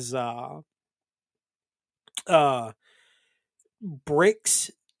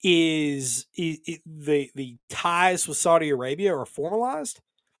BRICS the ties with Saudi Arabia are formalized,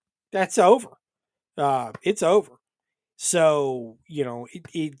 that's over. It's over. So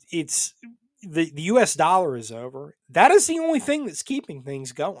it's the U.S. dollar is over. That is the only thing that's keeping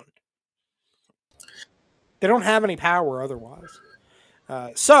things going. They don't have any power otherwise.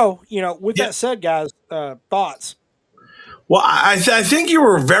 So with Yeah. that said, guys, thoughts. Well, I think you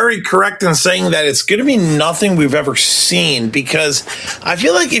were very correct in saying that it's going to be nothing we've ever seen, because I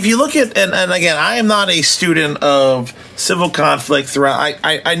feel like if you look at, and again, I am not a student of civil conflict throughout.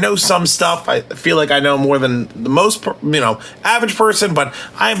 I know some stuff. I feel like I know more than the most, average person, but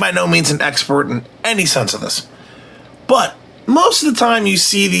I am by no means an expert in any sense of this. But most of the time you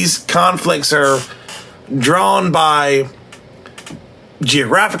see these conflicts are drawn by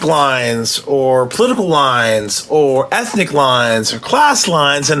geographic lines or political lines or ethnic lines or class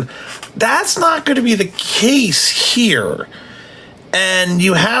lines, and that's not going to be the case here. And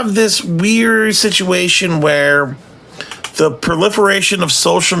you have this weird situation where the proliferation of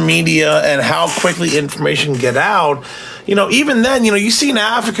social media and how quickly information get out, even then, you see in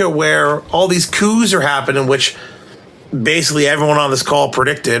Africa where all these coups are happening, which basically everyone on this call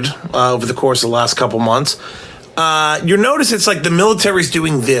predicted over the course of the last couple months. You notice it's like the military's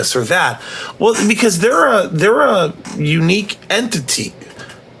doing this or that. Well, because they're a unique entity.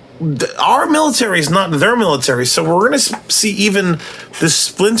 Our military is not their military, so we're going to see even the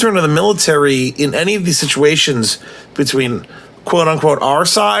splintering of the military in any of these situations between quote unquote our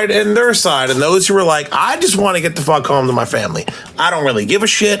side and their side, and those who are like, I just want to get the fuck home to my family. I don't really give a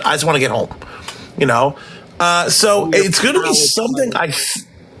shit. I just want to get home. So it's going to be something I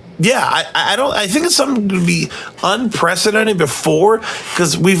think it's something to be unprecedented before,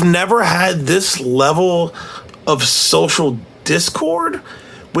 because we've never had this level of social discord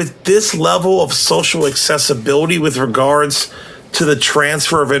with this level of social accessibility with regards to the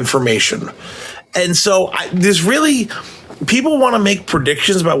transfer of information. And so there's really, people want to make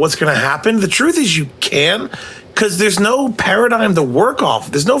predictions about what's going to happen. The truth is you can, because there's no paradigm to work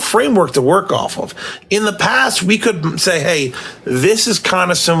off. There's no framework to work off of. In the past, we could say, hey, this is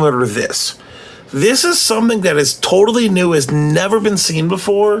kind of similar to this. This is something that is totally new, has never been seen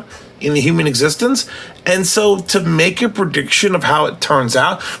before in the human existence. And so to make a prediction of how it turns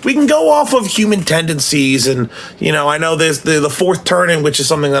out, we can go off of human tendencies. And, I know there's the fourth turning, which is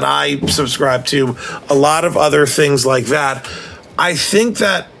something that I subscribe to, a lot of other things like that. I think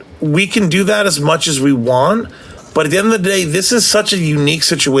that we can do that as much as we want. But at the end of the day, this is such a unique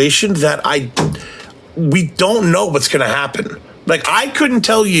situation that we don't know what's going to happen. Like, I couldn't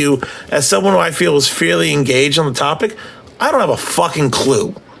tell you, as someone who I feel is fairly engaged on the topic, I don't have a fucking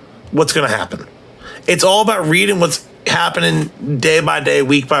clue what's going to happen. It's all about reading what's happening day by day,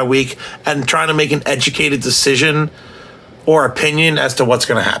 week by week, and trying to make an educated decision or opinion as to what's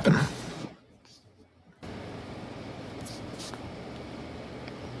going to happen.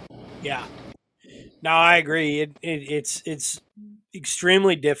 Yeah. No, I agree. It's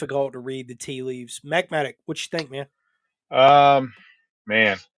extremely difficult to read the tea leaves. Mechmatic, what you think, man?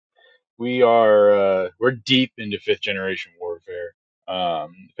 Man, we're deep into fifth generation warfare.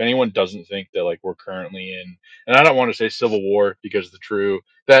 If anyone doesn't think that like we're currently in, and I don't want to say civil war because the true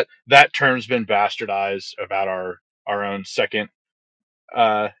that term's been bastardized about our own second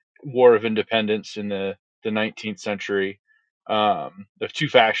uh, war of independence in the 19th century, of two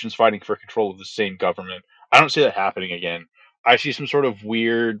factions fighting for control of the same government. I don't see that happening again. I see some sort of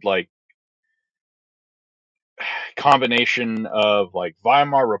weird like combination of like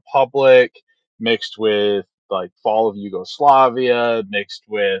Weimar Republic mixed with like fall of Yugoslavia, mixed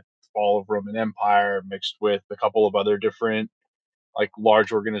with fall of Roman Empire, mixed with a couple of other different like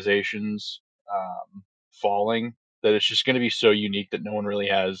large organizations falling. That it's just going to be so unique that no one really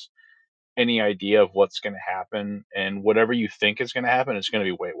has any idea of what's going to happen, and whatever you think is going to happen is going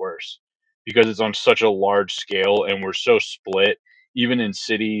to be way worse because it's on such a large scale and we're so split, even in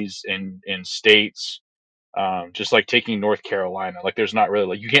cities and in states. Just like taking North Carolina, like there's not really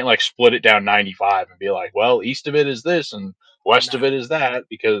like you can't like split it down 95 and be like, well, east of it is this and west of No. it is that,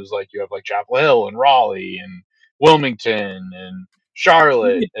 because like you have like Chapel Hill and Raleigh and Wilmington and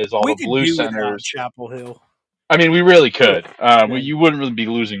Charlotte as all We the could blue do without centers. Chapel Hill. I mean, we really Really. could. No, You wouldn't really be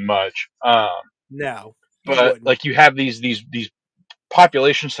losing much. no, you But wouldn't. like you have these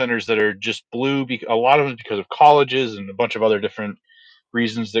population centers that are just blue. A lot of them because of colleges and a bunch of other different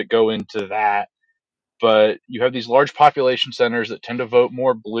reasons that go into that. But you have these large population centers that tend to vote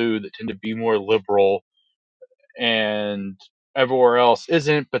more blue, that tend to be more liberal, and everywhere else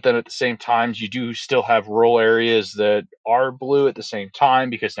isn't. But then at the same time, you do still have rural areas that are blue at the same time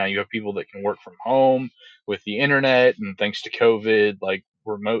because now you have people that can work from home with the internet, and thanks to COVID, like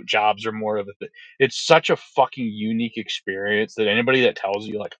remote jobs are more of a thing. It's such a fucking unique experience that anybody that tells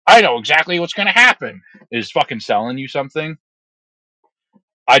you like I know exactly what's going to happen is fucking selling you something.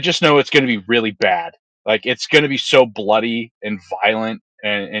 I just know it's going to be really bad. Like it's going to be so bloody and violent,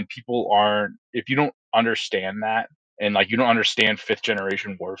 and people aren't. If you don't understand that, and like you don't understand fifth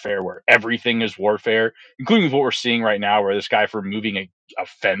generation warfare, where everything is warfare, including what we're seeing right now, where this guy for moving a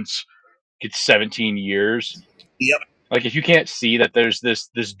fence gets 17 years. Yep. Like if you can't see that there's this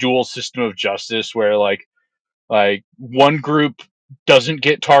dual system of justice where like one group doesn't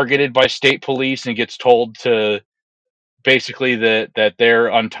get targeted by state police and gets told to basically that they're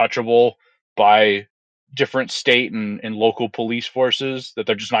untouchable by different state and local police forces, that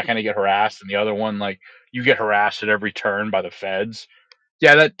they're just not going to get harassed, and the other one like you get harassed at every turn by the feds.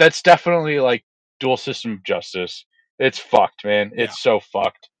 Yeah, that's definitely like dual system of justice. It's fucked, man. Yeah, It's so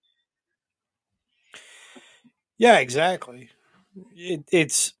fucked. yeah, exactly.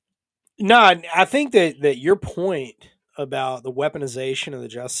 It's no. I think that your point about the weaponization of the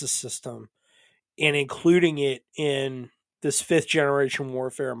justice system and including it in this fifth generation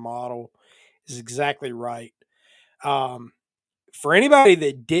warfare model is exactly right. Um, for anybody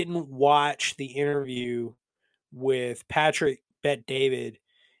that didn't watch the interview with Patrick Bet David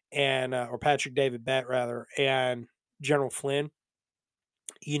or Patrick David Bet rather, and General Flynn,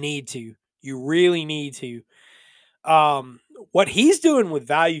 you need to. You really need to. What he's doing with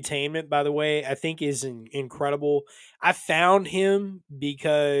Valuetainment, by the way, I think is incredible. I found him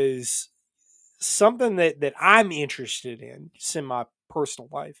because something that I'm interested in, just in my personal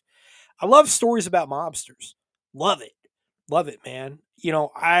life. I love stories about mobsters. Love it. Love it, man.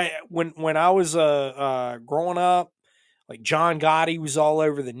 I when I was growing up, like John Gotti was all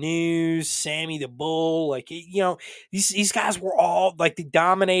over the news, Sammy the Bull, these guys were all like they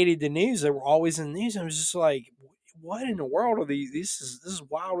dominated the news. They were always in the news. I was just like, what in the world are these? This is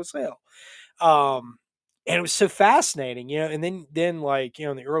wild as hell. And it was so fascinating, And then like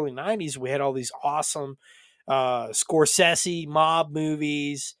in the early '90s, we had all these awesome Scorsese mob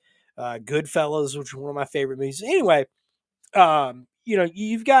movies, Goodfellas, which is one of my favorite movies. Anyway,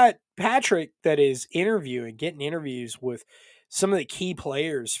 you've got Patrick that is getting interviews with some of the key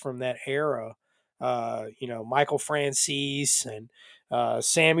players from that era. Michael Francis and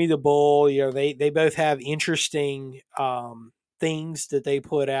Sammy the Bull. They both have interesting things that they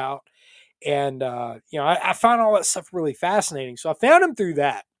put out, and I find all that stuff really fascinating. So I found him through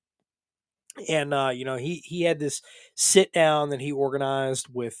that, and he had this sit down that he organized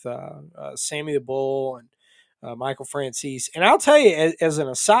with Sammy the Bull and Michael Francis. And I'll tell you, as an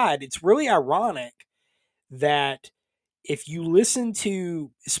aside, it's really ironic that if you listen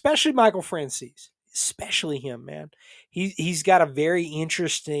to, especially Michael Francis, especially him, man, he's got a very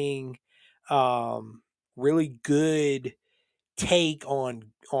interesting, really good take on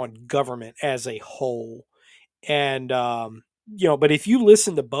government as a whole. And but if you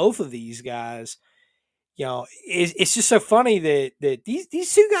listen to both of these guys, it's just so funny that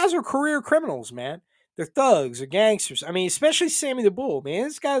these two guys are career criminals, man. They're thugs, they're gangsters. I mean, especially Sammy the Bull, man.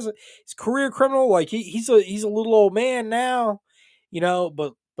 This guy's he's a career criminal. Like he's a little old man now,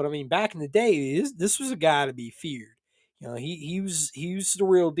 but I mean, back in the day, this was a guy to be feared. He was the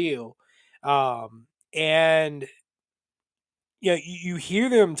real deal. And you hear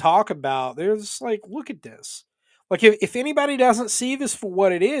them talk about, they're just like, look at this. Like if anybody doesn't see this for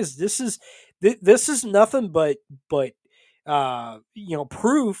what it is, this is nothing but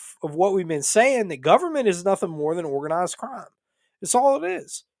proof of what we've been saying, that government is nothing more than organized crime. That's all it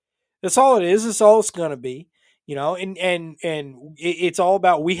is. That's all it is. That's all it's going to be. It's all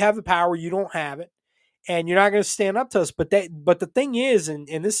about, we have the power, you don't have it, and you're not going to stand up to us. But the thing is,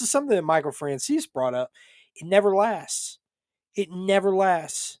 and this is something that Michael Francis brought up, it never lasts. It never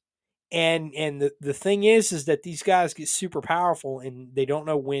lasts. And the thing is that these guys get super powerful and they don't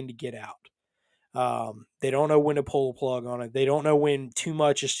know when to get out. They don't know when to pull a plug on it. They don't know when too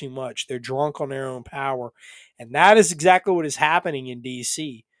much is too much. They're drunk on their own power, and that is exactly what is happening in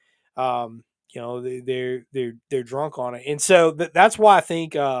DC. They're drunk on it, and so that's why I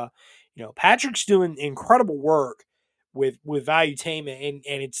think Patrick's doing incredible work with Valuetainment,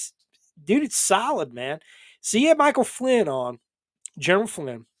 and it's, dude, it's solid, man. So he had Michael Flynn on, General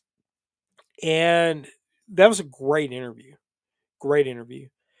Flynn, and that was a great interview. Great interview.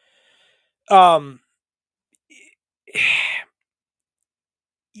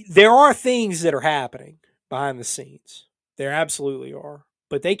 There are things that are happening behind the scenes. There absolutely are.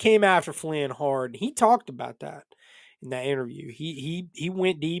 But they came after Flynn hard. He talked about that in that interview. He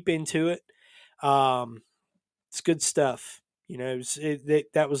went deep into it. It's good stuff.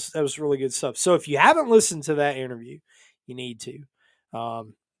 That was really good stuff. So if you haven't listened to that interview, you need to.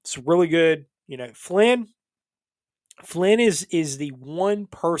 It's really good. Flynn is the one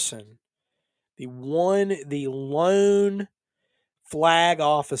person, the lone flag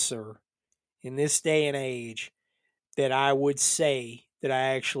officer in this day and age that I would say that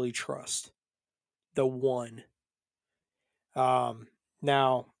I actually trust. The one. Now,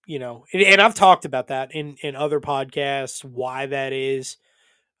 and I've talked about that in other podcasts, why that is.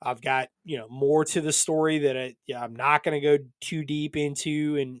 I've got, more to the story that I'm not going to go too deep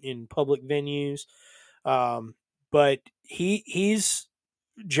into in public venues. But he's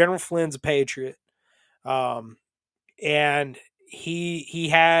General Flynn's a patriot. And he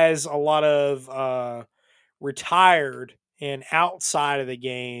has a lot of retired and outside of the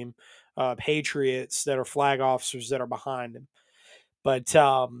game patriots that are flag officers that are behind him. But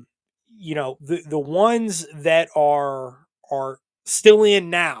the ones that are still in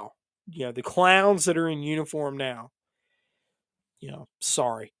now, the clowns that are in uniform now,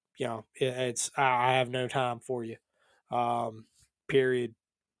 sorry, it's I have no time for you. Period.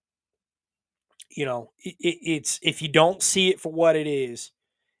 It's, if you don't see it for what it is,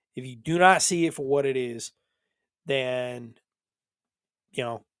 if you do not see it for what it is, then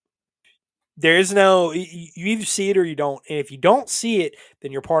there is no, you either see it or you don't. And if you don't see it,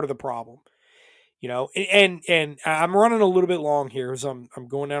 then you're part of the problem. And I'm running a little bit long here because I'm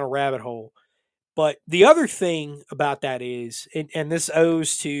going down a rabbit hole. But the other thing about that is, and this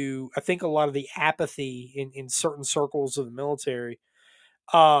owes to, I think, a lot of the apathy in certain circles of the military.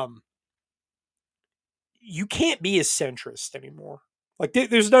 You can't be a centrist anymore. Like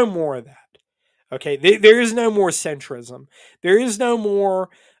there's no more of that. Okay, there is no more centrism. There is no more,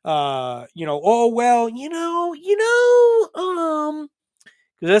 oh well,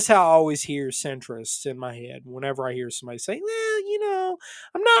 because that's how I always hear centrists in my head. Whenever I hear somebody say, well,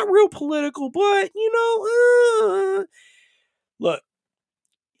 I'm not real political, but look,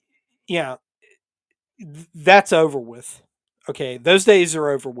 yeah, that's over with. Okay, those days are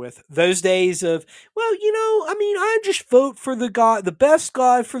over with. Those days of, well, I just vote for the best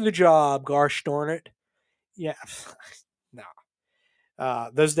guy for the job. Gosh darn it. Yeah, no.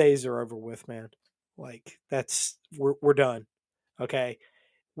 Those days are over with, man. Like we're done. Okay,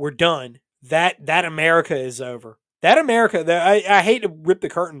 we're done. That America is over. That America. I hate to rip the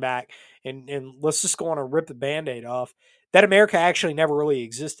curtain back and let's just go on and rip the Band-Aid off. That America actually never really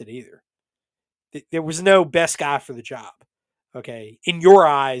existed either. There was no best guy for the job. Okay, in your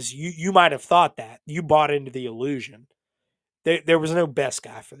eyes, you might have thought that you bought into the illusion. There was no best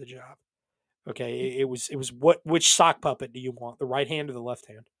guy for the job. Okay, it was which sock puppet do you want, the right hand or the left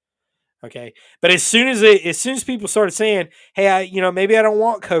hand? Okay, but as soon as people started saying, hey, maybe I don't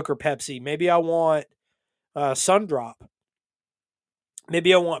want Coke or Pepsi, maybe I want Sundrop,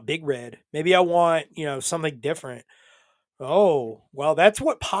 maybe I want Big Red, maybe I want something different. Oh, well, that's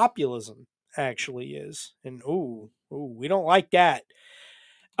what populism actually is, and we don't like that.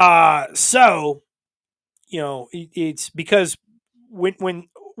 So it's because when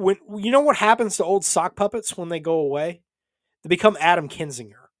you know what happens to old sock puppets when they go away, they become Adam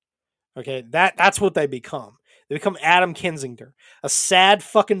Kinzinger. Okay, that's what they become. They become Adam Kinzinger, a sad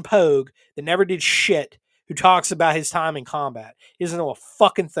fucking pogue that never did shit, who talks about his time in combat. He doesn't know a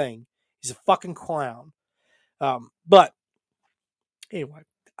fucking thing. He's a fucking clown. But anyway,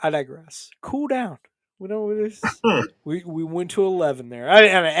 I digress. Cool down. We went to 11 there.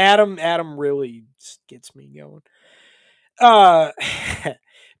 Adam really gets me going.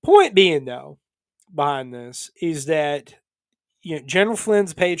 Point being though, behind this is that General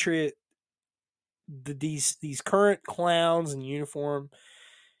Flynn's Patriot. These current clowns in uniform,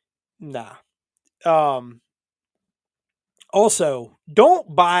 nah. Also,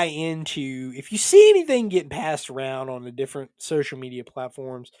 don't buy into, if you see anything getting passed around on the different social media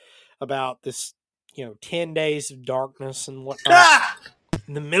platforms about this, 10 days of darkness and whatnot.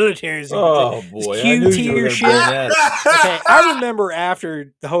 The military is Oh boy, I knew you were going to shit. bring that. Okay, I remember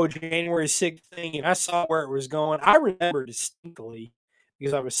after the whole January 6th thing, and I saw where it was going. I remember distinctly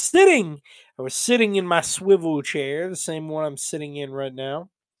because I was sitting in my swivel chair, the same one I'm sitting in right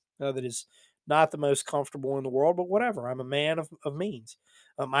now. That is not the most comfortable in the world, but whatever. I'm a man of means,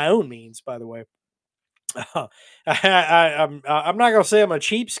 my own means, by the way. I'm not gonna say I'm a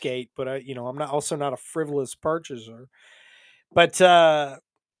cheapskate, but I'm not a frivolous purchaser. But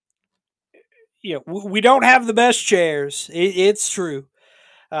we don't have the best chairs. It's true.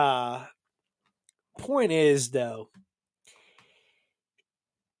 Point is, though,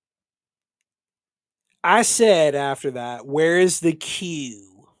 I said after that, where is the cue?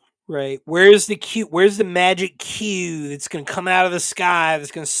 Right? Where is the cue? Where's the magic cue that's going to come out of the sky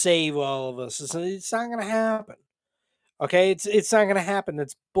that's going to save all of us? It's not going to happen. Okay? It's not going to happen.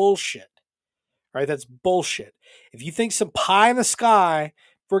 That's bullshit. Right? That's bullshit. If you think some pie in the sky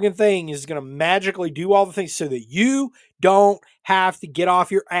friggin' thing is going to magically do all the things so that you don't have to get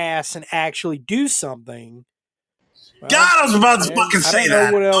off your ass and actually do something. Well, God, I was about to fucking say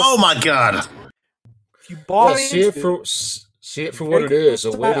that. Oh my God. If you bought see it for what it is,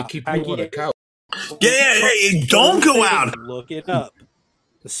 a way to keep you on the couch. Yeah. Don't go out. Look it up.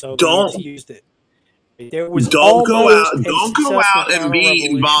 The Soviets Don't used it. There was don't go out. almost a Don't go successful out and be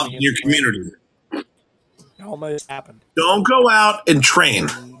counter-revolution involved in your against Russia. community. It almost happened. Don't go out and train.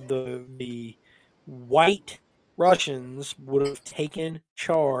 And the white Russians would have taken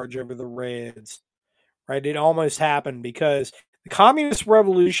charge over the Reds. Right? It almost happened because the communist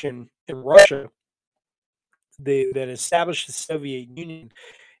revolution in Russia that established the Soviet Union,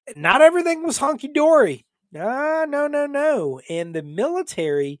 not everything was hunky-dory. No. And the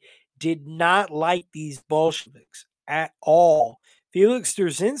military did not like these Bolsheviks at all. Felix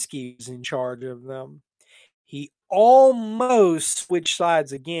Dzerzhinsky was in charge of them. He almost switched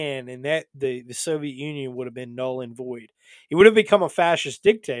sides again, and that the Soviet Union would have been null and void. He would have become a fascist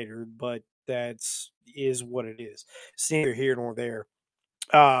dictator, but is what it is. It's neither here nor there.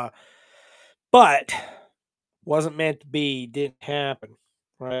 But wasn't meant to be, didn't happen.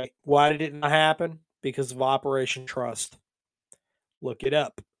 Right? Why did it not happen? Because of Operation Trust. Look it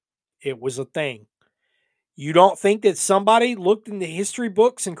up. It was a thing. You don't think that somebody looked in the history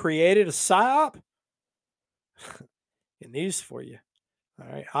books and created a PSYOP? Good news for you. All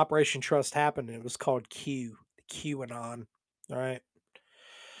right. Operation Trust happened, and it was called Q, the QAnon. All right.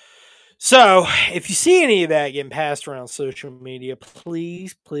 So, if you see any of that getting passed around social media,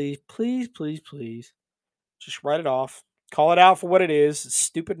 please just write it off. Call it out for what it is. It's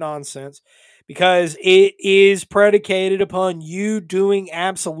stupid nonsense. Because it is predicated upon you doing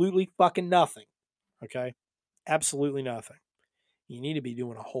absolutely fucking nothing. Okay? Absolutely nothing. You need to be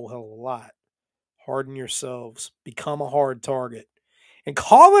doing a whole hell of a lot. Harden yourselves. Become a hard target. And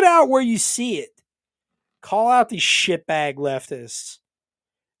call it out where you see it. Call out these shitbag leftists.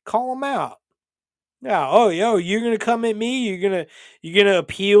 Call them out. Yeah. Oh, yo, you're gonna come at me. You're gonna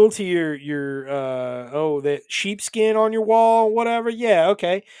appeal to your that sheepskin on your wall, whatever. Yeah.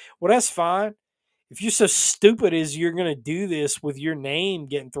 Okay. Well, that's fine. If you're so stupid as you're gonna do this with your name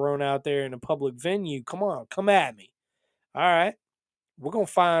getting thrown out there in a public venue, come on, come at me. All right, we're gonna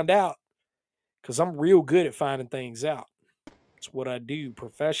find out because I'm real good at finding things out. It's what I do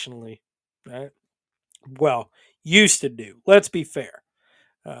professionally. Right. Well, used to do. Let's be fair.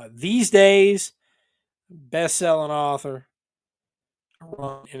 These days, best-selling author,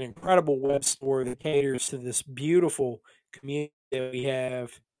 run an incredible web store that caters to this beautiful community that we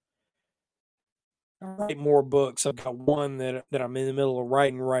have. I write more books. I've got one that I'm in the middle of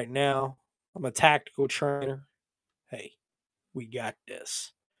writing right now. I'm a tactical trainer. Hey, we got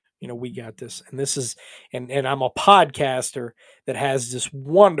this. We got this. And this is and I'm a podcaster that has this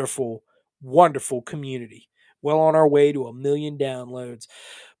wonderful, wonderful community. Well on our way to 1 million downloads.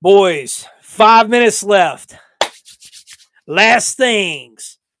 Boys, 5 minutes left. Last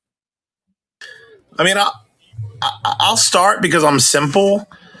things. I mean, I'll start because I'm simple.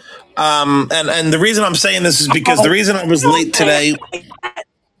 And the reason I'm saying this is because the reason I was late today.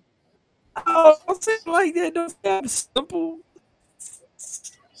 Oh, don't say it like that. Don't say I'm simple.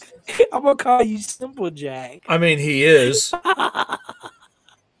 I'm gonna call you Simple Jack. I mean, he is.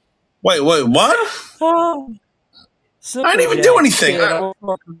 Wait, what? Oh, I Simple didn't even do Jack. You anything. said I'm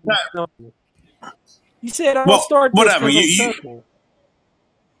gonna be simple. You said I'm gonna Well, start this whatever. because I'm You simple.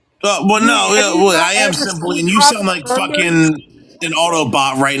 well, You no, have yeah, you well, not I am ever simple, seen and you sound like Tropic Thunder? fucking an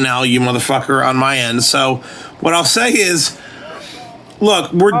Autobot right now, you motherfucker, on my end. So, what I'll say is,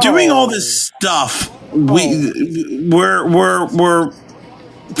 look, we're doing all this stuff. We're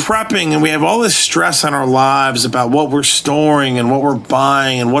prepping, and we have all this stress on our lives about what we're storing and what we're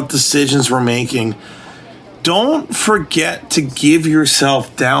buying and what decisions we're making. Don't forget to give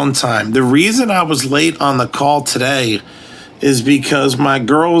yourself downtime. The reason I was late on the call today is because my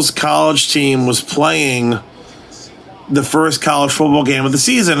girls' college team was playing the first college football game of the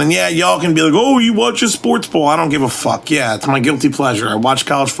season. And yeah, y'all can be like, oh, you watch a sports ball. I don't give a fuck. Yeah, it's my guilty pleasure. I watch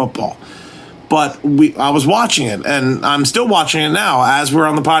college football. But I was watching it, and I'm still watching it now. As we're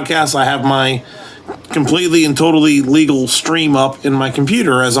on the podcast, I have my completely and totally legal stream up in my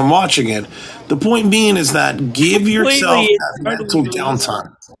computer as I'm watching it. The point being is that give yourself Completely that and mental totally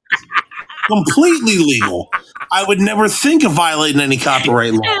downtime. Completely legal. I would never think of violating any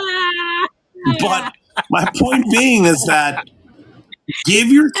copyright law. But my point being is that give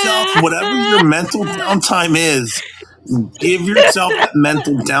yourself whatever your mental downtime is. Give yourself that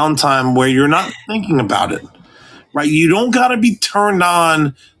mental downtime where you're not thinking about it. Right? You don't got to be turned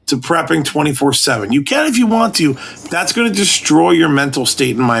on to prepping 24/7. You can if you want to. That's going to destroy your mental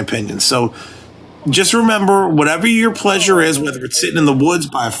state, in my opinion. So just remember, whatever your pleasure is, whether it's sitting in the woods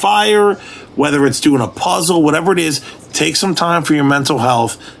by a fire, whether it's doing a puzzle, whatever it is, take some time for your mental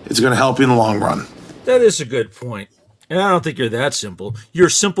health. It's going to help you in the long run. That is a good point. And I don't think you're that simple. You're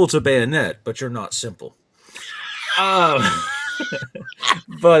simple to bayonet, but you're not simple.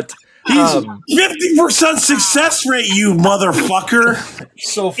 But He's 50% success rate, you motherfucker.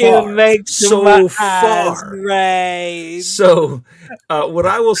 so It far, makes so my eyes far. right. So, what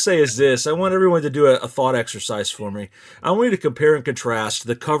I will say is this: I want everyone to do a thought exercise for me. I want you to compare and contrast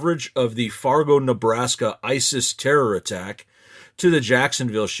the coverage of the Fargo, Nebraska ISIS terror attack to the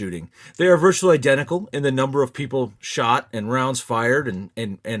Jacksonville shooting. They are virtually identical in the number of people shot and rounds fired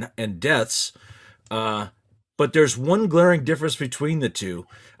and deaths. But there's one glaring difference between the two.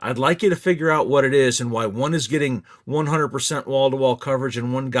 I'd like you to figure out what it is and why one is getting 100% wall-to-wall coverage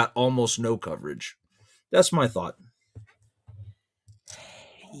and one got almost no coverage. That's my thought.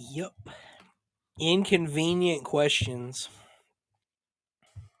 Yep. Inconvenient questions.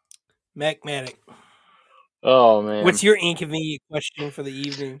 Mac-Matic, Oh man. what's your inconvenient question for the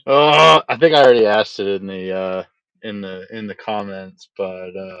evening? I think I already asked it in the comments,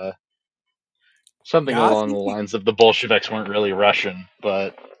 but something Yeah, I along the think you. lines of the Bolsheviks weren't really Russian,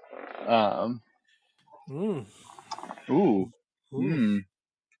 but um, Mm, ooh, ooh. hmm.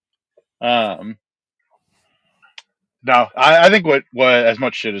 Um, no, I think what as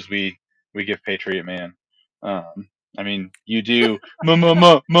much shit as we give Patriot Man, I mean you do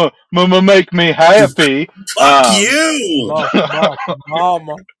make me happy, Fuck you.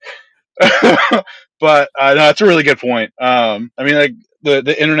 Mama. but no, it's a really good point. I mean like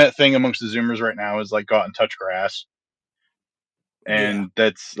the internet thing amongst the Zoomers right now is like go out and touch grass. Yeah. And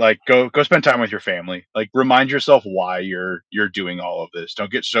that's like go spend time with your family, like remind yourself why you're doing all of this.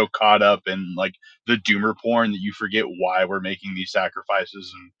 Don't get so caught up in like the doomer porn that you forget why we're making these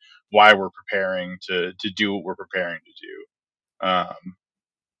sacrifices and why we're preparing to do what we're preparing to do.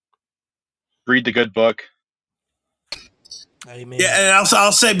 read the good book. Amen. Yeah, and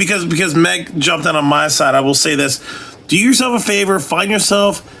I'll say because Meg jumped in on my side, I will say this: do yourself a favor, find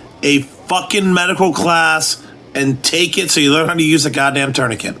yourself a fucking medical class and take it so you learn how to use a goddamn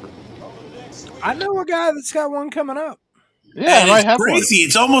tourniquet. I know a guy that's got one coming up. Yeah, And I might it's have crazy.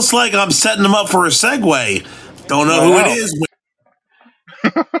 It's almost like I'm setting them up for a segue. Don't know who it is.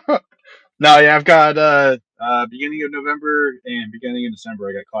 one. No, yeah, I've got beginning of November and beginning of December.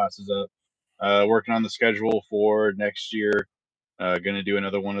 I got classes up. Working on the schedule for next year. Going to do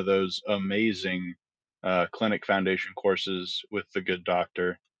another one of those amazing clinic foundation courses with the good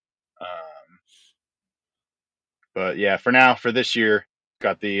doctor. But yeah, for now, for this year,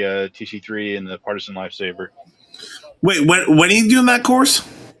 got the TC3 and the Partisan Lifesaver. Wait, when are you doing that course?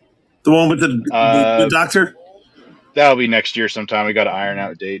 The one with the doctor? That'll be next year sometime. We got to iron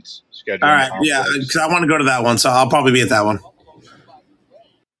out dates, All scheduling right, yeah, conflicts. because I want to go to that one, so I'll probably be at that one.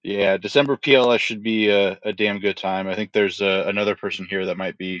 Yeah, December PLS should be a damn good time. I think there's another person here that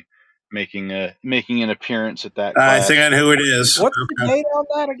might be making an appearance at that I class. think I know who it is. What's the date on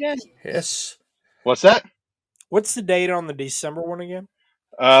that again? Yes. What's that? What's the date on the December one again?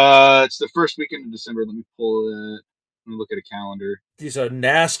 It's the first weekend of December. Let me pull it. Let me look at a calendar. These are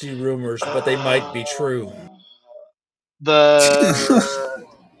nasty rumors, but they might be true. The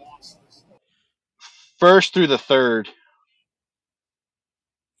first through the third.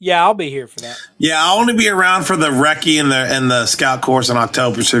 Yeah, I'll be here for that. Yeah, I'll only be around for the recce and the scout course in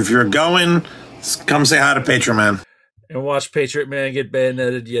October. So if you're going, come say hi to Patriot Man. And watch Patriot Man get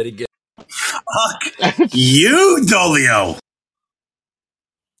bayoneted yet again. Fuck you, Dolio.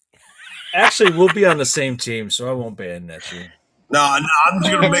 Actually, we'll be on the same team, so I won't bayonet you. No, I'm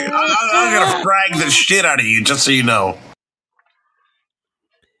just gonna frag the shit out of you, just so you know.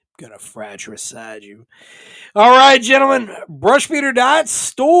 Gonna fratricide you. All right, gentlemen.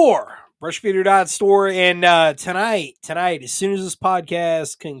 Brushbeater.store. Brushbeater.store. And tonight, as soon as this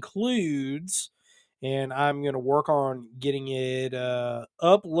podcast concludes, and I'm going to work on getting it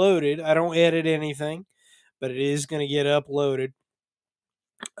uploaded. I don't edit anything, but it is going to get uploaded.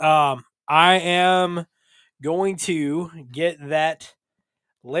 I am going to get that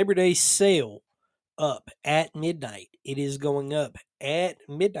Labor Day sale up at midnight. It is going up at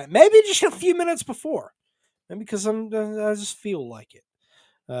midnight. Maybe just a few minutes before. Maybe because I just feel like it.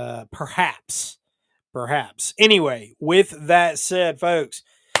 Perhaps. Anyway, with that said, folks,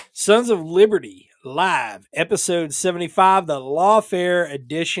 Sons of Liberty Live, episode 75, the Lawfare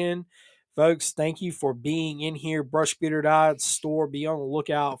edition. Folks, thank you for being in here. Brushbeater.store. Be on the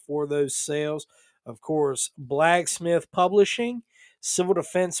lookout for those sales. Of course, Blacksmith Publishing,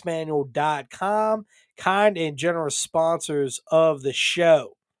 CivilDefenseManual.com, kind and generous sponsors of the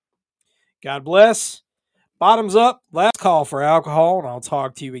show. God bless. Bottoms up. Last call for alcohol, and I'll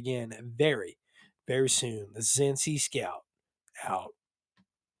talk to you again very, very soon. The Zen Sea Scout out.